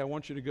says, hey, I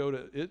want you to go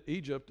to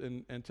Egypt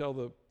and tell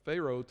the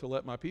Pharaoh to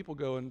let my people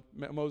go. And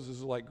Moses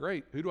is like,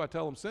 great. Who do I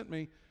tell him sent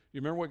me?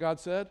 You remember what God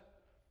said?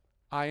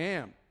 I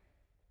am.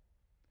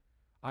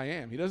 I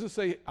am. He doesn't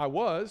say I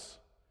was,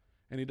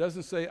 and he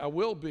doesn't say I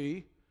will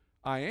be.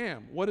 I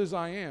am. What is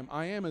I am?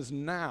 I am is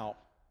now.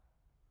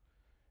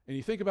 And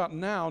you think about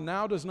now,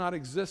 now does not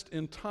exist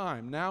in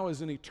time. Now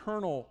is an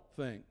eternal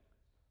thing.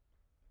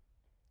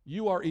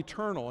 You are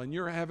eternal, and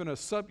you're having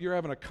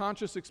a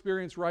conscious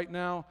experience right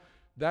now.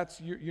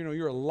 That's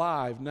you're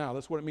alive now.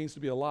 That's what it means to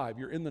be alive.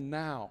 You're in the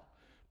now.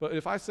 But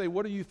if I say,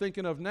 what are you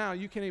thinking of now?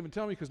 You can't even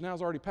tell me because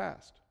now's already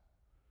passed.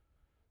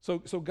 So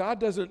God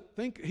doesn't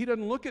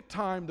look at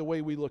time the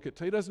way we look at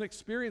time. He doesn't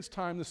experience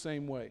time the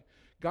same way.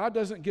 God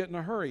doesn't get in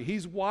a hurry.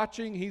 He's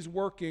watching, he's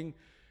working,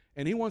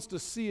 and he wants to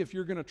see if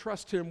you're going to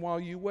trust him while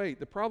you wait.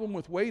 The problem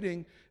with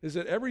waiting is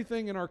that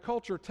everything in our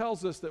culture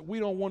tells us that we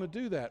don't want to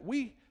do that.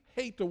 We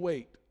hate to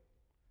wait.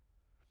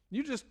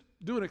 You just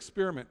do an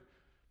experiment.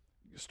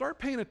 Start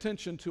paying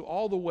attention to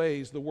all the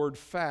ways the word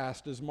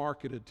fast is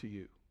marketed to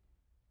you.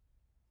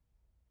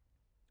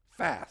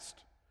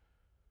 Fast.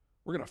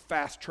 We're going to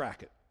fast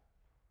track it.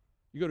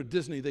 You go to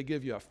Disney, they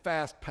give you a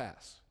fast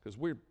pass because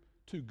we're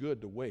too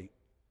good to wait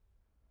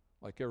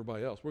like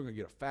everybody else. We're going to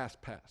get a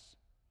fast pass.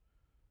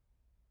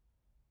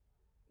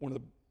 One of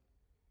the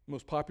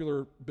most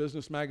popular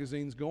business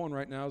magazines going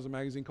right now is a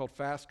magazine called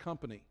Fast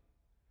Company.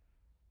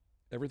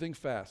 Everything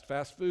fast.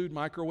 Fast food,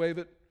 microwave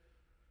it.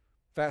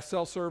 Fast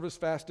cell service,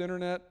 fast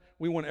internet.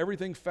 We want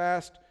everything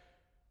fast.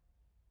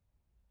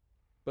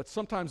 But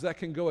sometimes that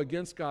can go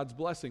against God's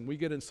blessing. We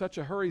get in such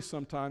a hurry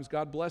sometimes.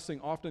 God's blessing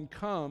often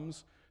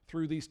comes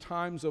through these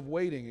times of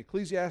waiting.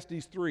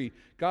 Ecclesiastes 3,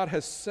 God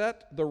has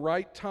set the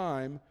right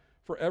time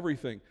for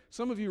everything.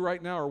 Some of you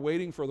right now are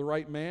waiting for the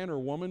right man or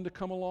woman to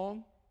come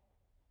along.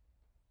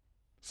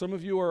 Some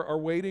of you are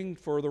waiting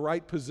for the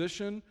right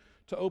position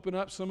to open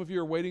up. Some of you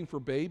are waiting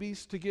for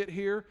babies to get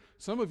here.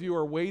 Some of you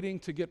are waiting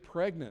to get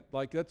pregnant.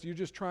 Like you're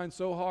just trying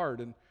so hard,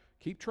 and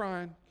keep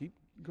trying, keep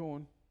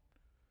going.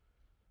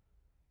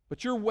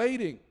 But you're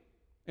waiting.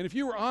 And if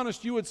you were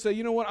honest, you would say,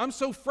 you know what, I'm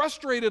so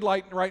frustrated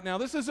right now.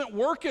 This isn't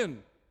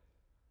working.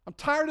 I'm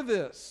tired of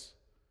this.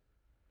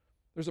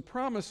 There's a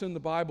promise in the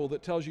Bible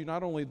that tells you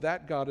not only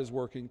that God is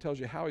working, tells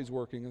you how he's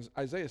working. In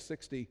Isaiah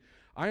 60,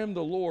 I am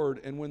the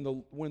Lord, and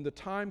when the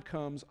time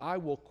comes, I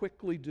will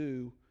quickly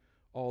do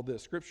all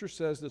this. Scripture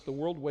says that the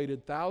world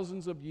waited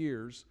thousands of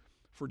years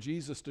for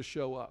Jesus to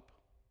show up.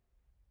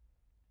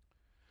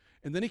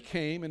 And then he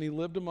came and he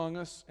lived among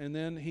us, and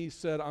then he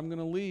said, I'm going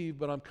to leave,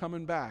 but I'm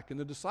coming back. And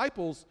the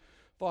disciples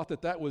thought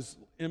that was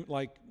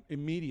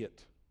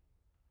immediate.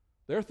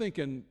 They're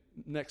thinking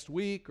next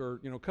week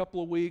or a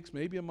couple of weeks,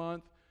 maybe a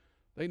month.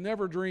 They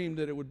never dreamed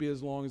that it would be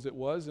as long as it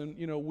was. And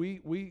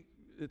we've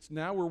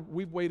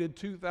waited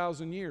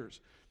 2,000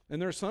 years.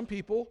 And there are some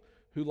people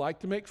who like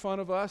to make fun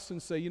of us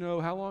and say,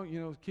 how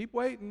long, keep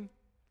waiting.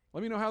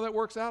 Let me know how that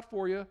works out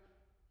for you.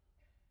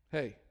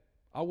 Hey,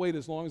 I'll wait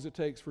as long as it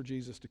takes for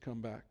Jesus to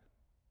come back.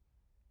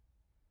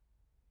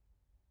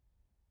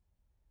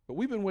 But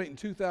we've been waiting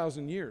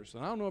 2,000 years,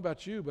 and I don't know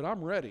about you, but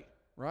I'm ready,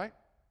 right?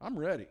 I'm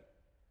ready.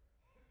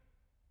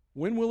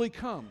 When will he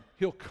come?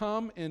 He'll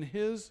come in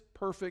his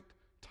perfect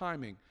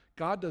timing.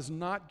 God does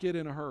not get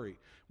in a hurry.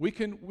 We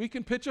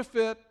can pitch a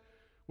fit.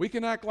 We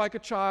can act like a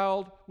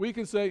child. We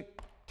can say,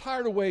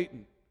 tired of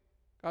waiting.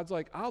 God's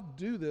like, I'll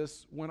do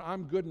this when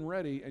I'm good and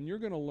ready, and you're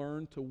going to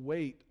learn to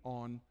wait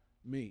on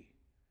me.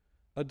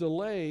 A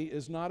delay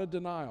is not a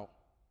denial.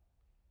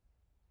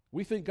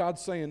 We think God's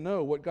saying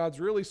no. What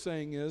God's really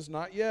saying is,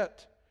 not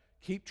yet.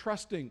 Keep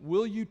trusting.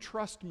 Will you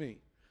trust me?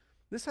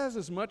 This has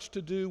as much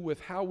to do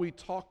with how we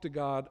talk to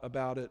God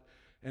about it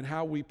and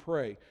how we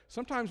pray.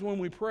 Sometimes when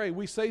we pray,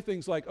 we say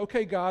things like,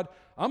 okay, God,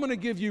 I'm going to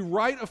give you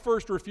right of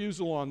first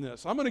refusal on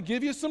this. I'm going to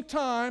give you some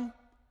time,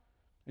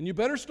 and you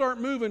better start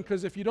moving,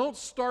 because if you don't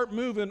start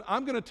moving,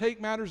 I'm going to take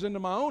matters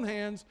into my own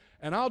hands,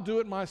 and I'll do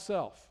it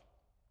myself.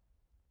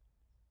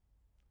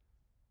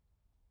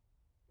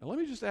 Now let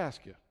me just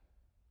ask you,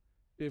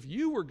 if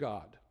you were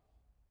God,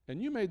 and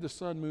you made the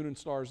sun, moon, and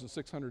stars and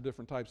 600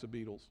 different types of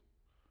beetles,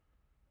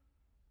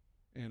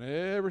 and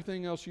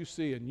everything else you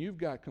see, and you've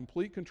got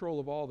complete control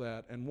of all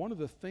that, and one of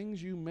the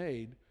things you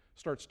made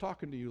starts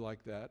talking to you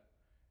like that,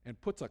 and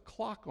puts a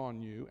clock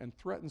on you, and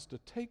threatens to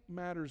take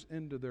matters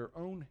into their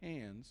own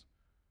hands,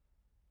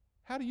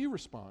 how do you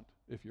respond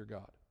if you're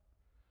God?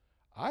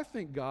 I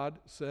think God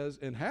says,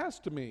 and has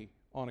to me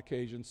on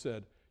occasion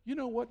said, you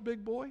know what,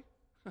 big boy?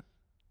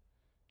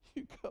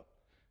 You go,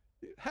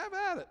 have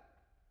at it.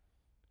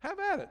 Have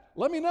at it.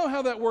 Let me know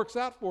how that works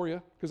out for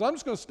you, because I'm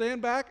just going to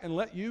stand back and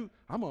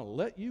I'm going to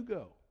let you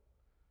go.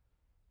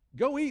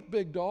 Go eat,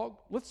 big dog.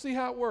 Let's see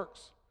how it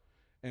works.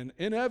 And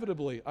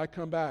inevitably, I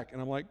come back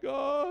and I'm like,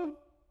 God,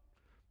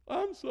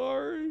 I'm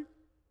sorry.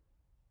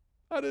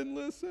 I didn't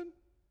listen.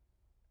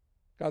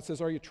 God says,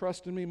 are you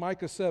trusting me?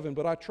 Micah 7,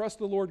 but I trust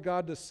the Lord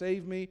God to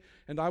save me,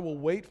 and I will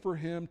wait for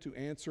him to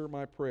answer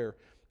my prayer.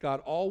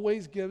 God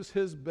always gives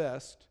his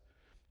best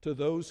to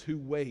those who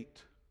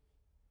wait.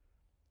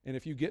 And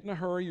if you get in a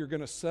hurry, you're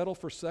going to settle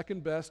for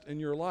second best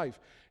in your life.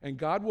 And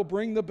God will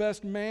bring the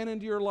best man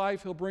into your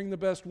life. He'll bring the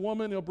best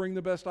woman. He'll bring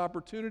the best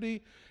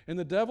opportunity. And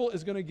the devil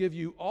is going to give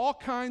you all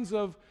kinds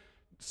of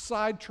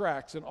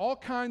sidetracks and all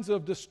kinds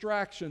of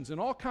distractions and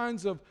all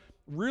kinds of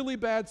really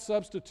bad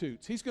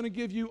substitutes. He's going to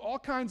give you all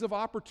kinds of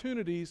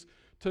opportunities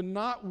to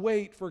not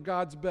wait for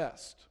God's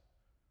best.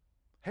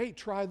 Hey,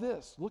 try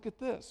this. Look at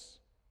this.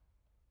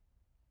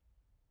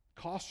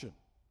 Caution.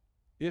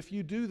 If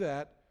you do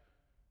that,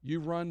 you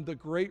run the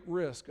great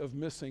risk of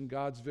missing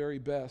God's very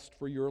best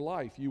for your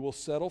life. You will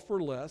settle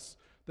for less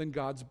than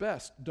God's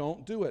best.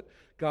 Don't do it.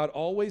 God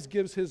always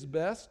gives his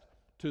best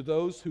to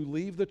those who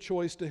leave the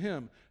choice to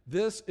him.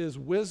 This is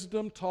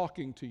wisdom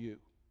talking to you.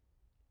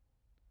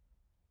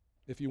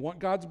 If you want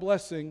God's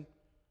blessing,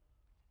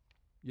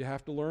 you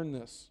have to learn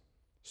this.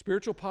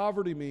 Spiritual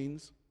poverty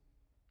means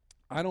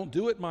I don't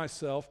do it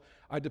myself.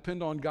 I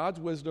depend on God's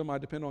wisdom. I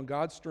depend on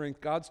God's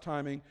strength, God's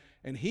timing,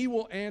 and he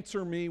will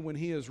answer me when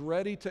he is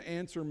ready to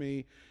answer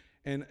me,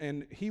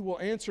 and he will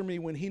answer me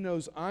when he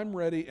knows I'm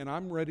ready and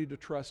I'm ready to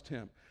trust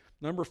him.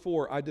 Number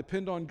 4, I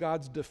depend on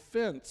God's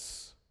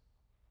defense,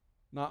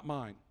 not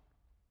mine.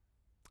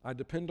 I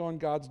depend on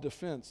God's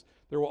defense.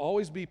 There will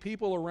always be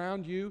people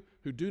around you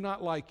who do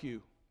not like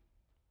you.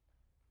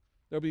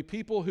 There'll be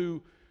people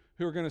who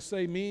are going to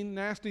say mean,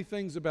 nasty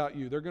things about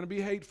you. They're going to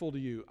be hateful to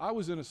you. I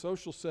was in a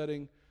social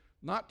setting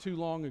not too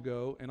long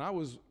ago, and I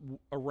was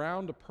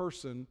around a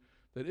person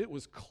that it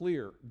was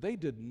clear they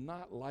did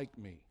not like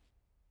me.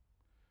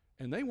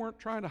 And they weren't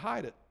trying to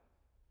hide it.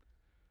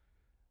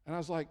 And I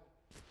was like,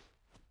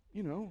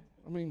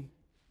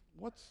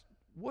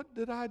 what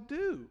did I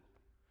do?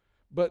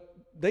 But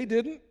they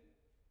didn't.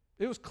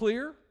 It was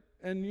clear,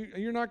 and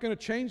you're not going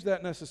to change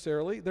that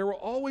necessarily. There will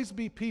always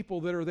be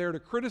people that are there to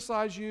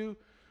criticize you,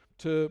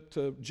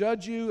 to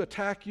judge you,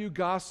 attack you,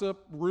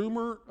 gossip,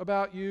 rumor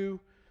about you.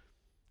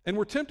 And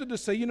we're tempted to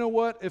say, you know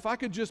what, if I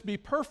could just be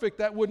perfect,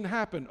 that wouldn't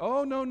happen.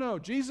 Oh, no,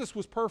 Jesus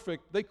was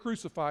perfect. They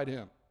crucified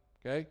him,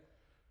 okay?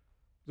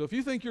 So if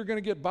you think you're going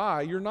to get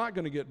by, you're not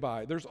going to get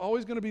by. There's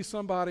always going to be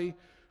somebody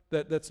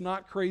that's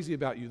not crazy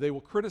about you. They will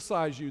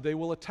criticize you. They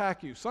will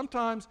attack you.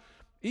 Sometimes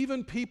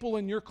even people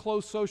in your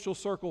close social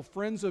circle,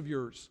 friends of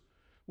yours,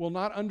 will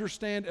not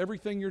understand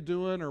everything you're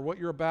doing or what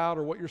you're about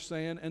or what you're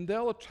saying, and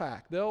they'll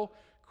attack. They'll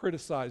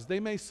criticize.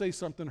 They may say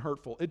something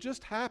hurtful. It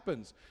just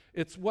happens.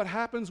 It's what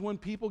happens when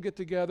people get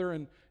together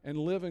and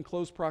live in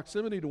close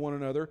proximity to one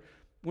another.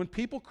 When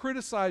people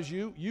criticize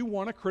you, you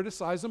want to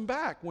criticize them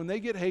back. When they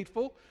get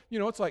hateful,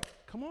 it's like,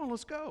 come on,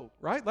 let's go,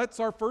 right? That's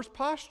our first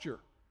posture.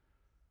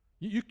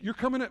 You're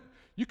coming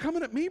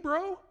at me,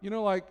 bro?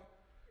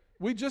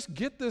 We just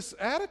get this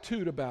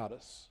attitude about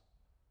us.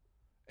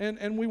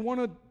 And we want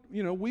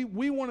to,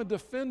 we want to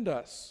defend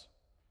us.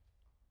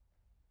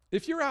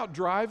 If you're out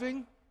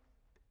driving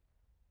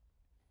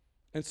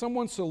and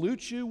someone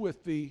salutes you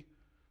with the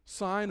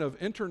sign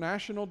of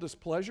international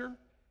displeasure,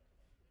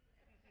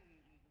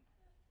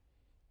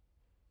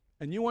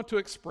 and you want to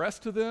express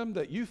to them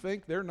that you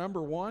think they're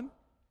number one,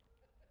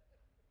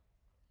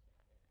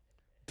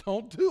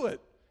 don't do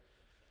it.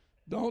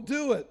 Don't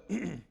do it.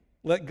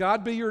 Let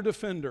God be your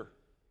defender.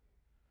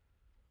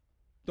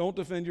 Don't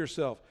defend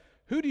yourself.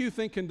 Who do you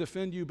think can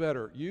defend you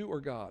better, you or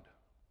God?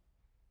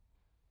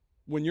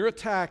 When you're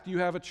attacked, you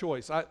have a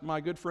choice. My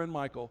good friend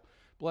Michael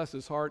bless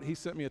his heart, he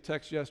sent me a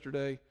text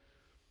yesterday.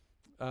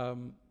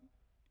 So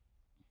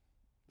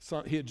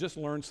he had just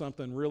learned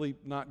something really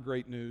not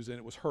great news, and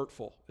it was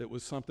hurtful. It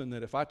was something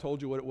that if I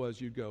told you what it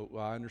was, you'd go,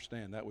 well, I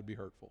understand, that would be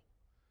hurtful.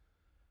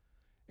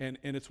 And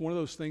it's one of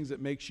those things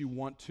that makes you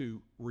want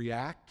to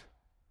react,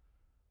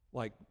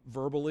 like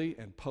verbally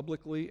and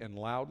publicly and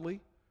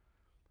loudly.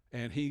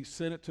 And he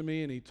sent it to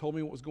me, and he told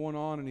me what was going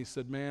on, and he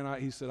said, man, I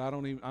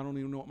don't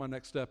even know what my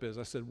next step is.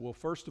 I said, well,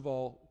 first of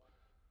all,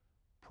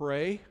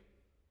 pray,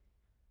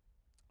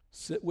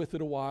 sit with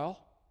it a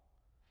while,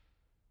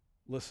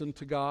 listen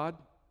to God,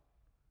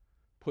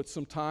 put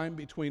some time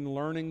between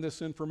learning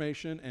this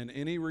information and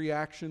any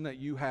reaction that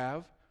you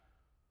have.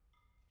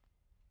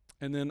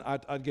 And then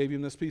I gave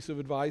him this piece of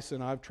advice,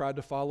 and I've tried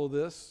to follow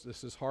this.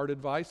 This is hard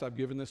advice. I've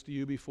given this to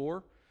you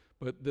before,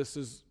 but this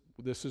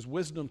is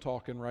wisdom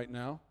talking right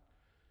now.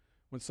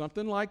 When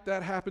something like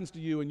that happens to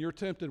you and you're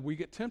tempted, we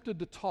get tempted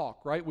to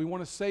talk, right? We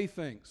want to say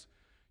things.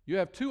 You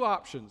have two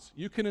options.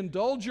 You can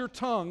indulge your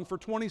tongue for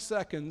 20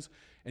 seconds,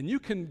 and you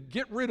can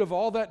get rid of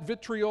all that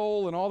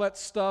vitriol and all that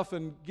stuff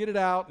and get it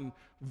out and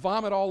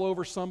vomit all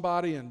over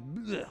somebody and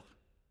bleh,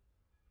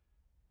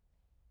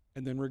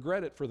 and then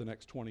regret it for the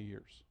next 20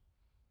 years.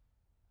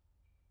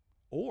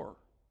 Or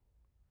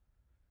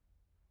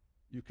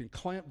you can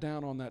clamp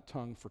down on that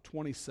tongue for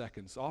 20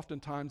 seconds.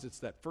 Oftentimes it's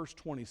that first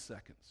 20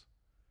 seconds.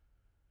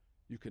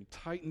 You can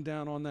tighten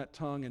down on that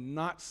tongue and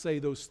not say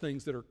those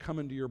things that are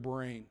coming to your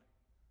brain.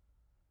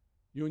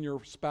 You and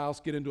your spouse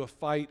get into a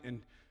fight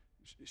and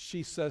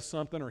she says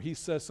something or he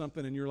says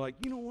something and you're like,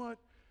 you know what?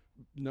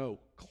 No,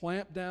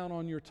 clamp down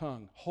on your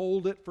tongue.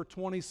 Hold it for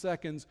 20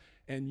 seconds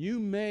and you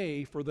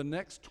may, for the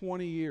next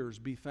 20 years,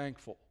 be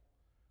thankful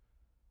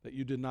that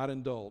you did not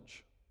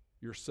indulge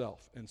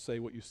yourself and say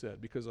what you said.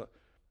 Because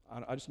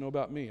I just know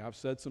about me. I've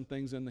said some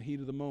things in the heat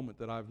of the moment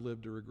that I've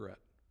lived to regret.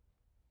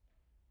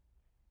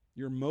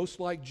 You're most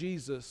like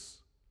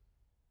Jesus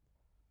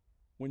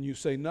when you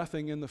say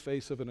nothing in the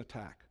face of an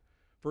attack.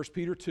 1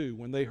 Peter 2,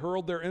 when they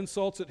hurled their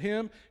insults at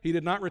him, he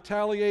did not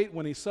retaliate.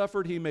 When he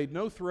suffered, he made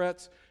no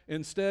threats.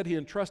 Instead, he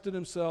entrusted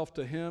himself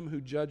to him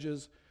who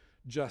judges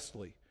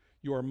justly.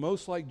 You are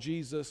most like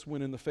Jesus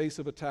when in the face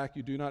of attack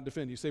you do not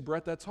defend. You say,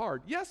 Brett, that's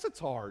hard. Yes, it's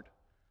hard.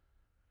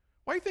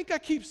 Why do you think I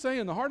keep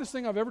saying the hardest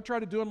thing I've ever tried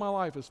to do in my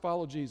life is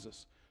follow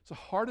Jesus? It's the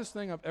hardest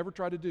thing I've ever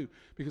tried to do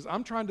because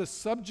I'm trying to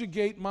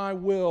subjugate my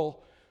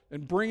will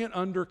and bring it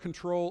under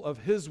control of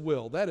his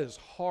will. That is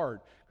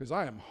hard because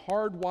I am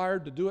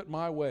hardwired to do it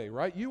my way,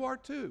 right? You are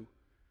too.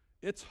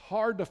 It's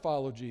hard to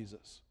follow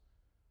Jesus,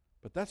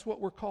 but that's what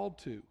we're called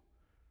to.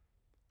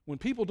 When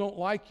people don't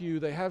like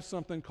you, they have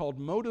something called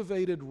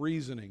motivated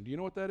reasoning. Do you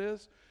know what that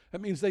is?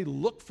 That means they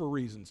look for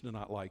reasons to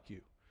not like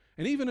you.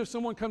 And even if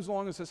someone comes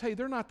along and says, hey,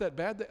 they're not that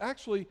bad,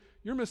 actually,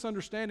 you're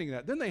misunderstanding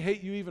that. Then they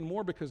hate you even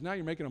more because now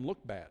you're making them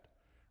look bad.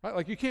 Right?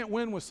 Like you can't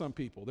win with some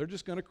people. They're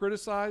just going to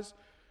criticize.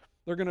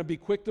 They're going to be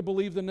quick to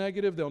believe the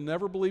negative. They'll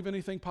never believe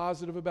anything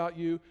positive about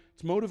you.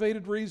 It's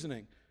motivated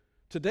reasoning.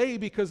 Today,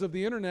 because of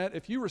the internet,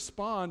 if you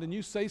respond and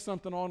you say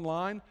something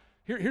online,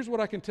 here's what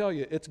I can tell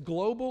you. It's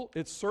global,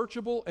 it's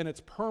searchable, and it's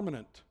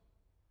permanent.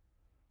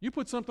 You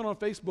put something on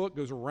Facebook, it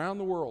goes around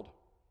the world,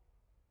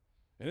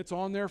 and it's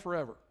on there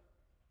forever.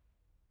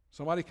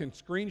 Somebody can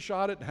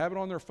screenshot it and have it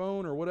on their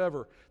phone or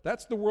whatever.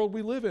 That's the world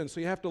we live in, so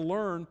you have to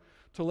learn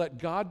to let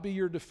God be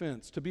your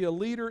defense. To be a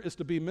leader is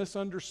to be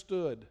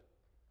misunderstood.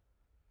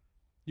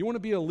 You want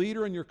to be a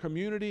leader in your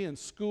community, in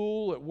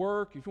school, at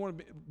work, if you want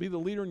to be the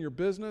leader in your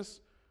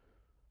business,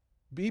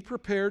 be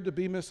prepared to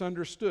be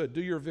misunderstood.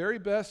 Do your very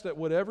best at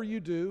whatever you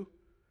do,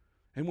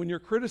 and when you're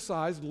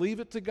criticized, leave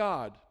it to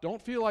God.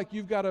 Don't feel like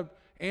you've got to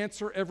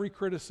answer every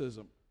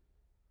criticism.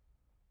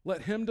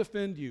 Let him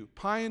defend you.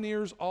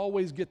 Pioneers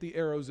always get the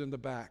arrows in the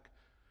back.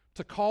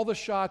 To call the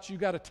shots, you've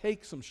got to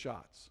take some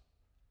shots.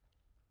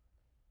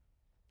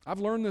 I've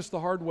learned this the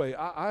hard way.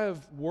 I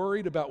have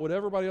worried about what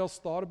everybody else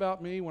thought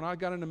about me. When I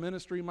got into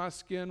ministry, my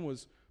skin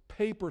was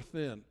paper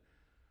thin.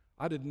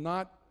 I didn't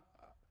like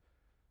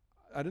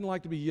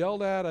to be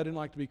yelled at. I didn't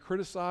like to be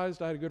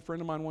criticized. I had a good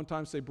friend of mine one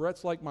time say,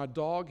 Brett's like my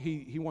dog.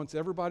 He wants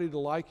everybody to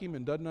like him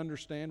and doesn't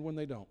understand when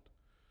they don't.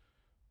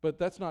 But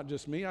that's not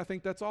just me. I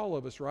think that's all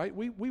of us, right?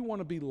 We want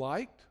to be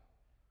liked.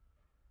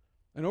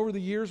 And over the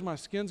years, my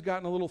skin's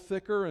gotten a little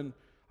thicker, and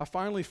I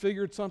finally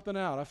figured something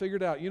out. I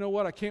figured out, you know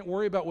what? I can't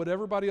worry about what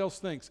everybody else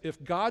thinks.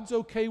 If God's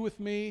okay with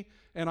me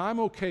and I'm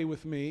okay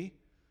with me,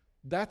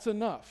 that's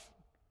enough.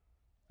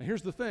 And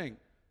here's the thing.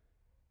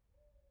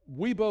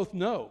 We both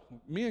know,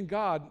 me and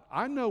God,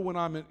 I know when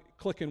I'm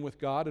clicking with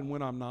God and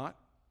when I'm not.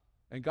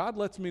 And God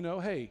lets me know,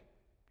 hey,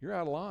 you're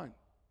out of line.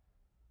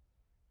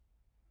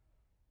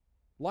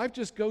 Life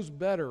just goes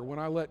better when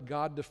I let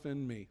God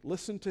defend me.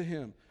 Listen to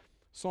him.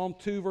 Psalm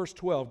 2, verse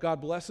 12,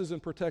 God blesses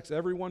and protects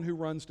everyone who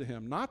runs to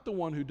him, not the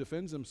one who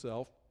defends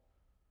himself,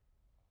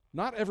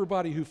 not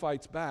everybody who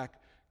fights back.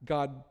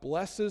 God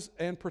blesses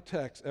and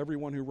protects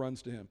everyone who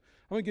runs to him.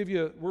 I'm going to give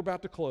you, we're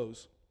about to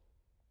close.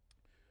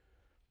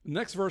 The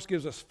next verse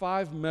gives us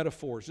 5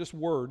 metaphors, just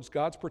words,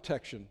 God's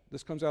protection.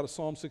 This comes out of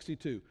Psalm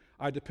 62.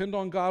 I depend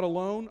on God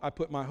alone. I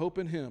put my hope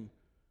in him.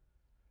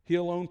 He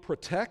alone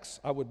protects,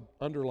 I would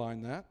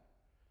underline that,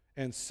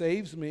 and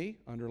saves me,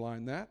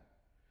 underline that.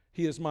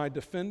 He is my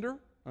defender,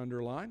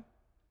 underline,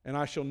 and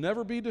I shall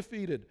never be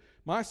defeated.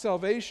 My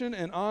salvation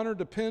and honor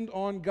depend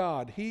on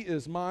God. He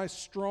is my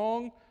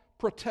strong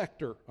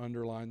protector,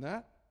 underline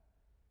that.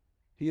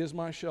 He is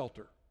my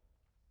shelter,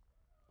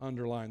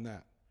 underline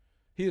that.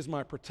 He is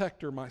my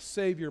protector, my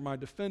savior, my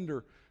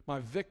defender, my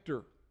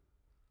victor,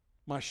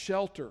 my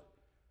shelter.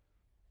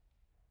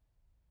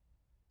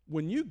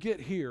 When you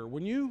get here,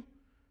 when you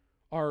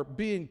are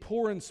being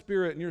poor in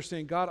spirit and you're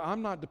saying, God,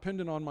 I'm not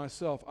dependent on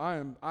myself.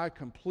 I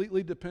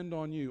completely depend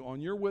on you,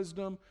 on your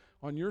wisdom,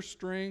 on your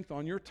strength,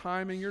 on your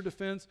timing, your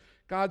defense.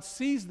 God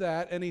sees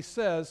that and he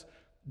says,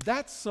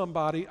 that's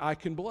somebody I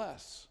can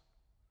bless.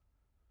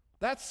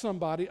 That's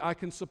somebody I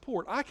can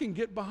support. I can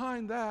get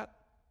behind that.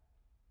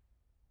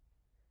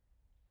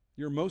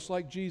 You're most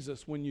like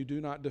Jesus when you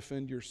do not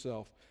defend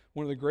yourself.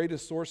 One of the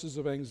greatest sources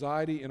of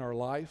anxiety in our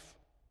life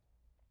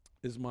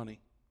is money.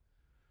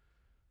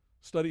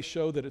 Studies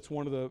show that it's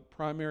one of the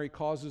primary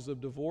causes of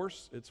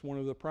divorce. It's one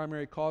of the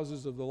primary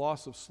causes of the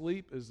loss of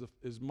sleep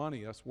is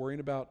money, us worrying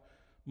about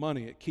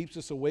money. It keeps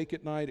us awake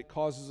at night. It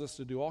causes us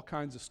to do all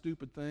kinds of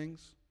stupid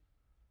things.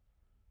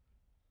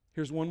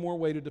 Here's one more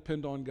way to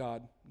depend on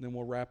God, and then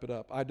we'll wrap it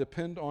up. I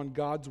depend on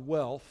God's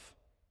wealth,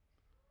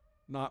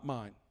 not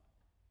mine.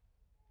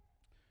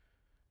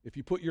 If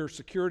you put your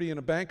security in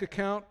a bank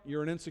account,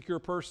 you're an insecure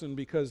person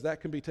because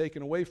that can be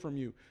taken away from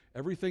you.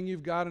 Everything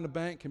you've got in a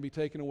bank can be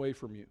taken away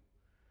from you.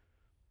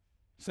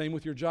 Same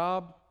with your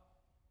job,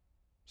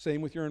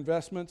 same with your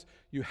investments.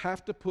 You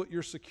have to put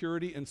your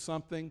security in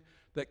something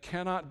that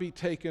cannot be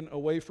taken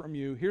away from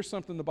you. Here's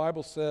something the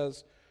Bible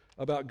says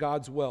about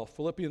God's wealth.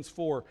 Philippians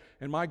 4,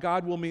 and my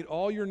God will meet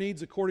all your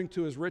needs according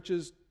to his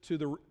riches, to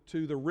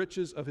the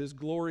riches of his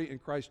glory in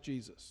Christ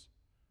Jesus.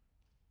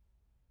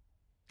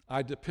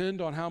 I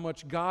depend on how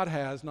much God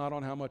has, not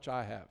on how much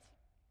I have.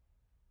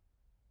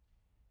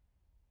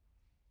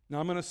 Now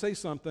I'm going to say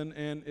something,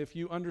 and if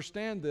you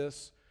understand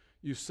this,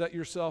 you set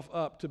yourself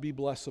up to be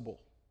blessable.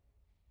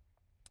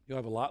 You'll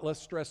have a lot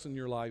less stress in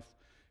your life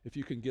if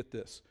you can get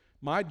this.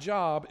 My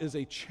job is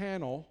a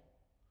channel,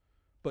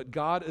 but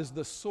God is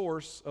the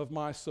source of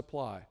my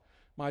supply.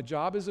 My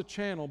job is a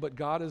channel, but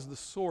God is the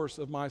source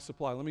of my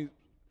supply. Let me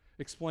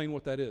explain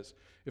what that is.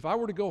 If I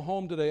were to go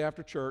home today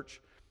after church,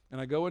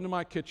 and I go into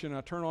my kitchen, and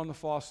I turn on the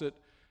faucet,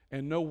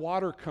 and no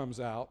water comes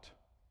out,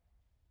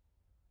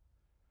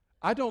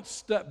 I don't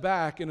step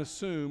back and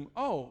assume,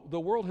 oh, the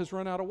world has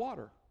run out of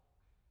water.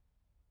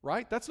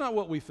 Right? That's not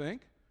what we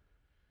think.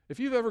 If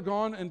you've ever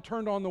gone and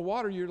turned on the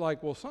water, you're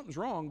like, well, something's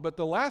wrong. But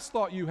the last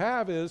thought you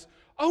have is,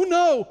 oh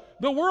no,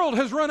 the world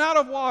has run out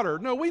of water.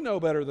 No, we know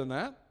better than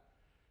that.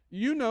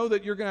 You know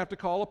that you're going to have to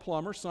call a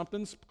plumber.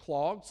 Something's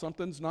clogged.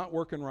 Something's not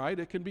working right.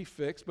 It can be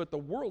fixed, but the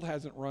world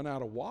hasn't run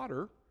out of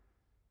water.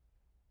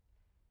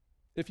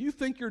 If you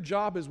think your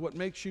job is what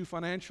makes you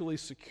financially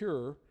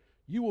secure,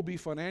 you will be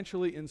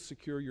financially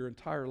insecure your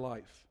entire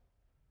life.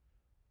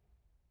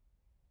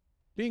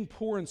 Being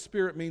poor in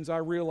spirit means I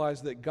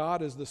realize that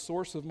God is the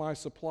source of my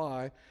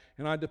supply,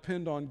 and I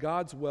depend on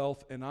God's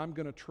wealth, and I'm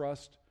going to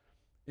trust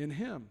in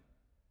him.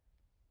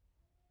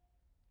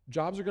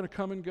 Jobs are going to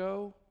come and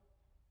go,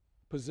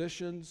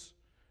 positions,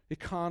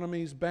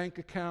 economies, bank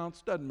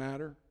accounts, doesn't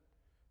matter.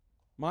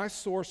 My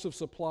source of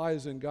supply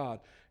is in God.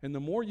 And the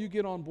more you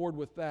get on board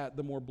with that,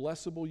 the more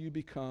blessable you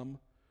become,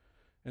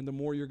 and the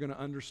more you're going to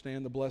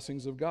understand the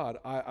blessings of God.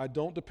 I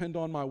don't depend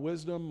on my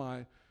wisdom,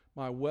 my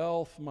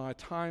wealth, my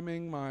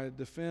timing, my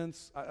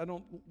defense.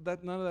 None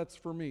of that's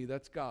for me.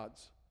 That's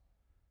God's.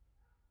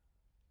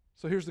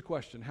 So here's the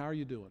question. How are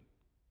you doing?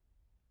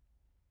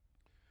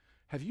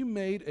 Have you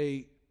made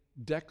a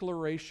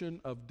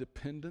declaration of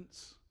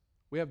dependence?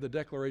 We have the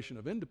Declaration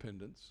of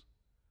Independence.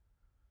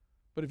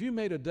 But have you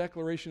made a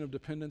declaration of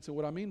dependence? And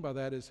what I mean by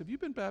that is, have you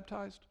been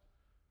baptized?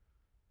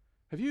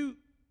 Have you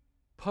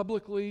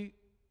publicly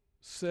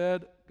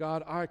said,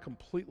 God, I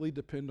completely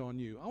depend on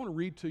you? I want to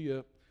read to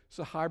you. It's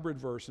a hybrid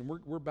verse, and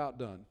we're about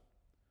done.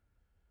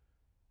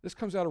 This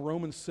comes out of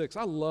Romans 6.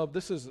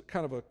 This is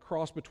kind of a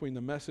cross between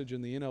the Message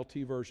and the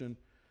NLT version,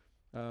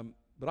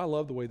 but I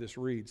love the way this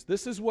reads.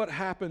 This is what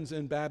happens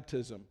in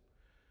baptism.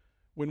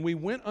 When we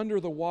went under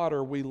the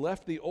water, we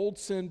left the old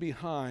sin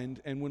behind,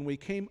 and when we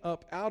came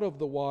up out of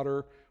the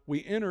water,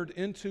 we entered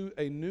into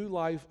a new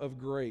life of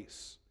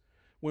grace.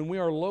 When we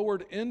are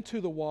lowered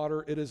into the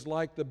water, it is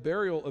like the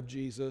burial of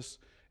Jesus.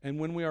 And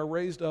when we are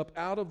raised up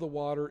out of the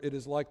water, it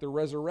is like the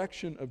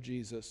resurrection of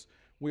Jesus.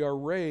 We are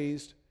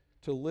raised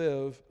to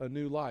live a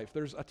new life.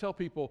 I tell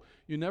people,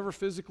 you never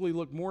physically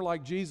look more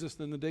like Jesus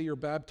than the day you're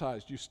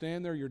baptized. You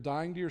stand there, you're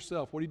dying to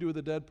yourself. What do you do with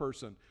a dead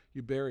person?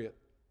 You bury it.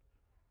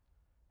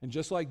 And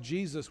just like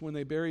Jesus, when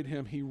they buried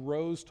him, he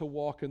rose to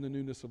walk in the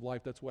newness of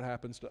life. That's what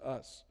happens to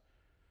us.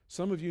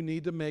 Some of you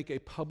need to make a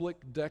public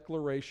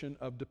declaration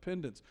of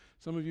dependence.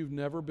 Some of you have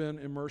never been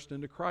immersed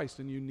into Christ,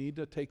 and you need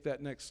to take that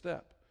next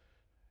step.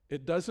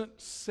 It doesn't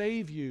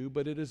save you,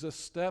 but it is a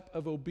step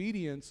of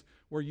obedience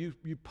where you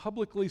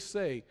publicly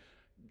say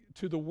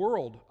to the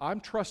world,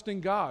 I'm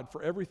trusting God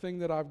for everything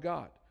that I've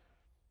got.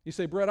 You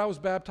say, Brett, I was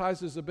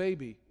baptized as a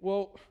baby.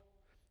 Well,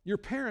 your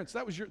parents,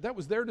 that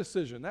was their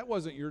decision. That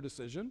wasn't your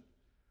decision.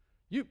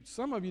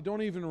 Some of you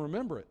don't even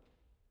remember it.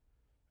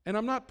 And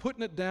I'm not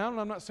putting it down,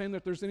 and I'm not saying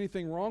that there's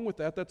anything wrong with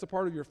that. That's a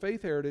part of your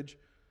faith heritage.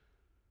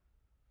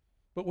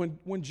 But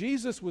when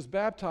Jesus was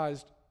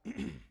baptized,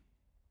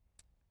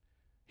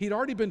 he'd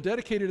already been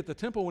dedicated at the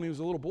temple when he was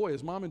a little boy.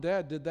 His mom and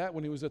dad did that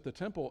when he was at the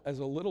temple as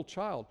a little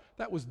child.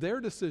 That was their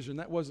decision.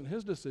 That wasn't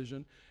his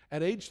decision.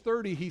 At age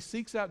 30, he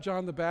seeks out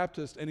John the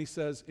Baptist and he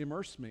says,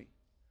 immerse me,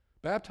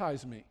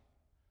 baptize me.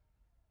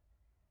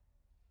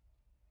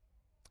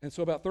 And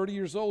so about 30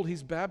 years old,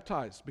 he's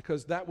baptized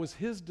because that was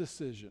his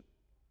decision.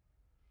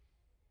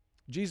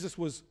 Jesus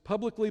was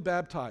publicly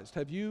baptized.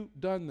 Have you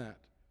done that?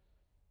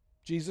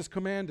 Jesus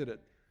commanded it.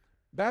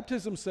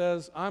 Baptism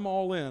says, I'm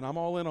all in. I'm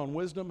all in on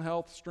wisdom,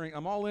 health, strength.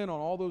 I'm all in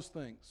on all those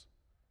things.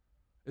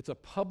 It's a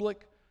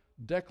public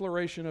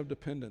declaration of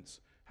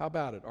dependence. How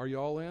about it? Are you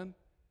all in?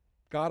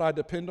 God, I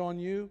depend on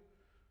you.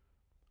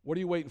 What are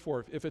you waiting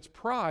for? If it's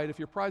pride, if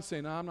your pride's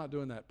saying, no, I'm not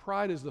doing that.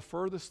 Pride is the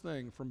furthest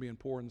thing from being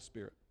poor in the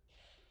Spirit.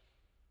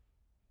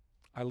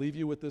 I leave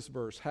you with this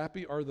verse.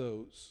 Happy are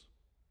those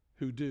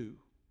who do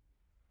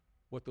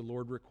what the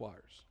Lord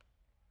requires.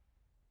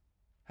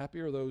 Happy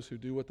are those who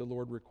do what the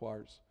Lord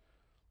requires.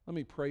 Let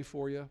me pray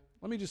for you.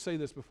 Let me just say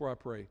this before I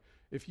pray.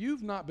 If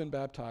you've not been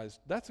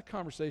baptized, that's a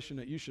conversation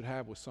that you should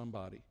have with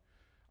somebody.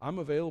 I'm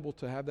available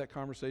to have that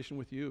conversation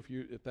with you.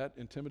 If that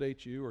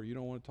intimidates you or you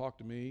don't want to talk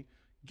to me,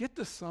 get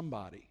to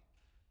somebody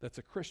that's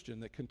a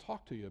Christian that can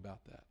talk to you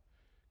about that.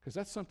 Because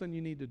that's something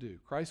you need to do.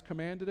 Christ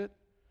commanded it.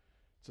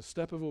 It's a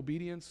step of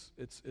obedience.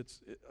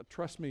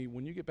 Trust me,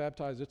 when you get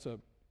baptized, it's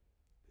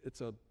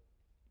a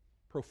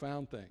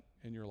profound thing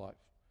in your life.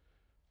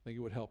 I think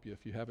it would help you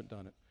if you haven't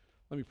done it.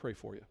 Let me pray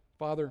for you.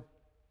 Father,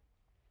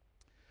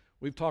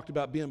 we've talked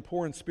about being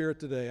poor in spirit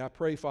today. I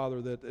pray,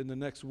 Father, that in the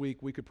next week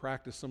we could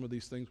practice some of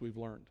these things we've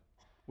learned.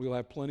 We'll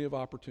have plenty of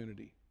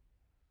opportunity.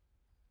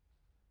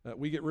 That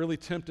we get really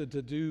tempted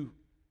to do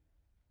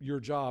your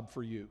job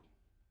for you.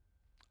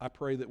 I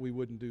pray that we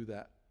wouldn't do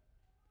that.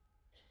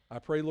 I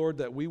pray, Lord,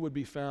 that we would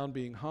be found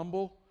being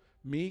humble,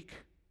 meek,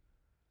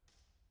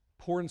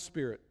 poor in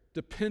spirit,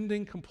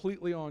 depending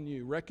completely on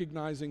you,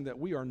 recognizing that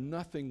we are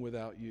nothing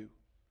without you.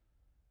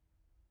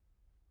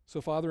 So,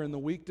 Father, in the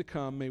week to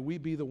come, may we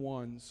be the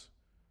ones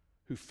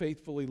who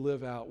faithfully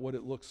live out what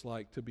it looks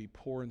like to be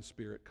poor in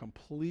spirit,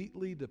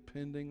 completely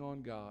depending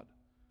on God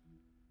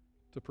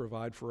to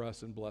provide for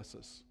us and bless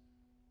us.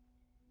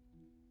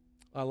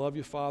 I love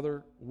you,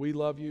 Father. We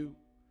love you.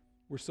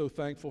 We're so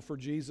thankful for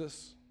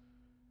Jesus,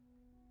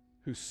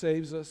 who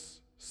saves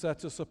us,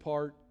 sets us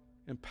apart,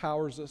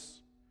 empowers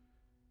us.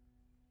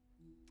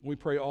 We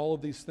pray all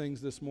of these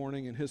things this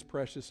morning in his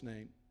precious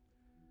name.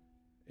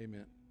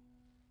 Amen.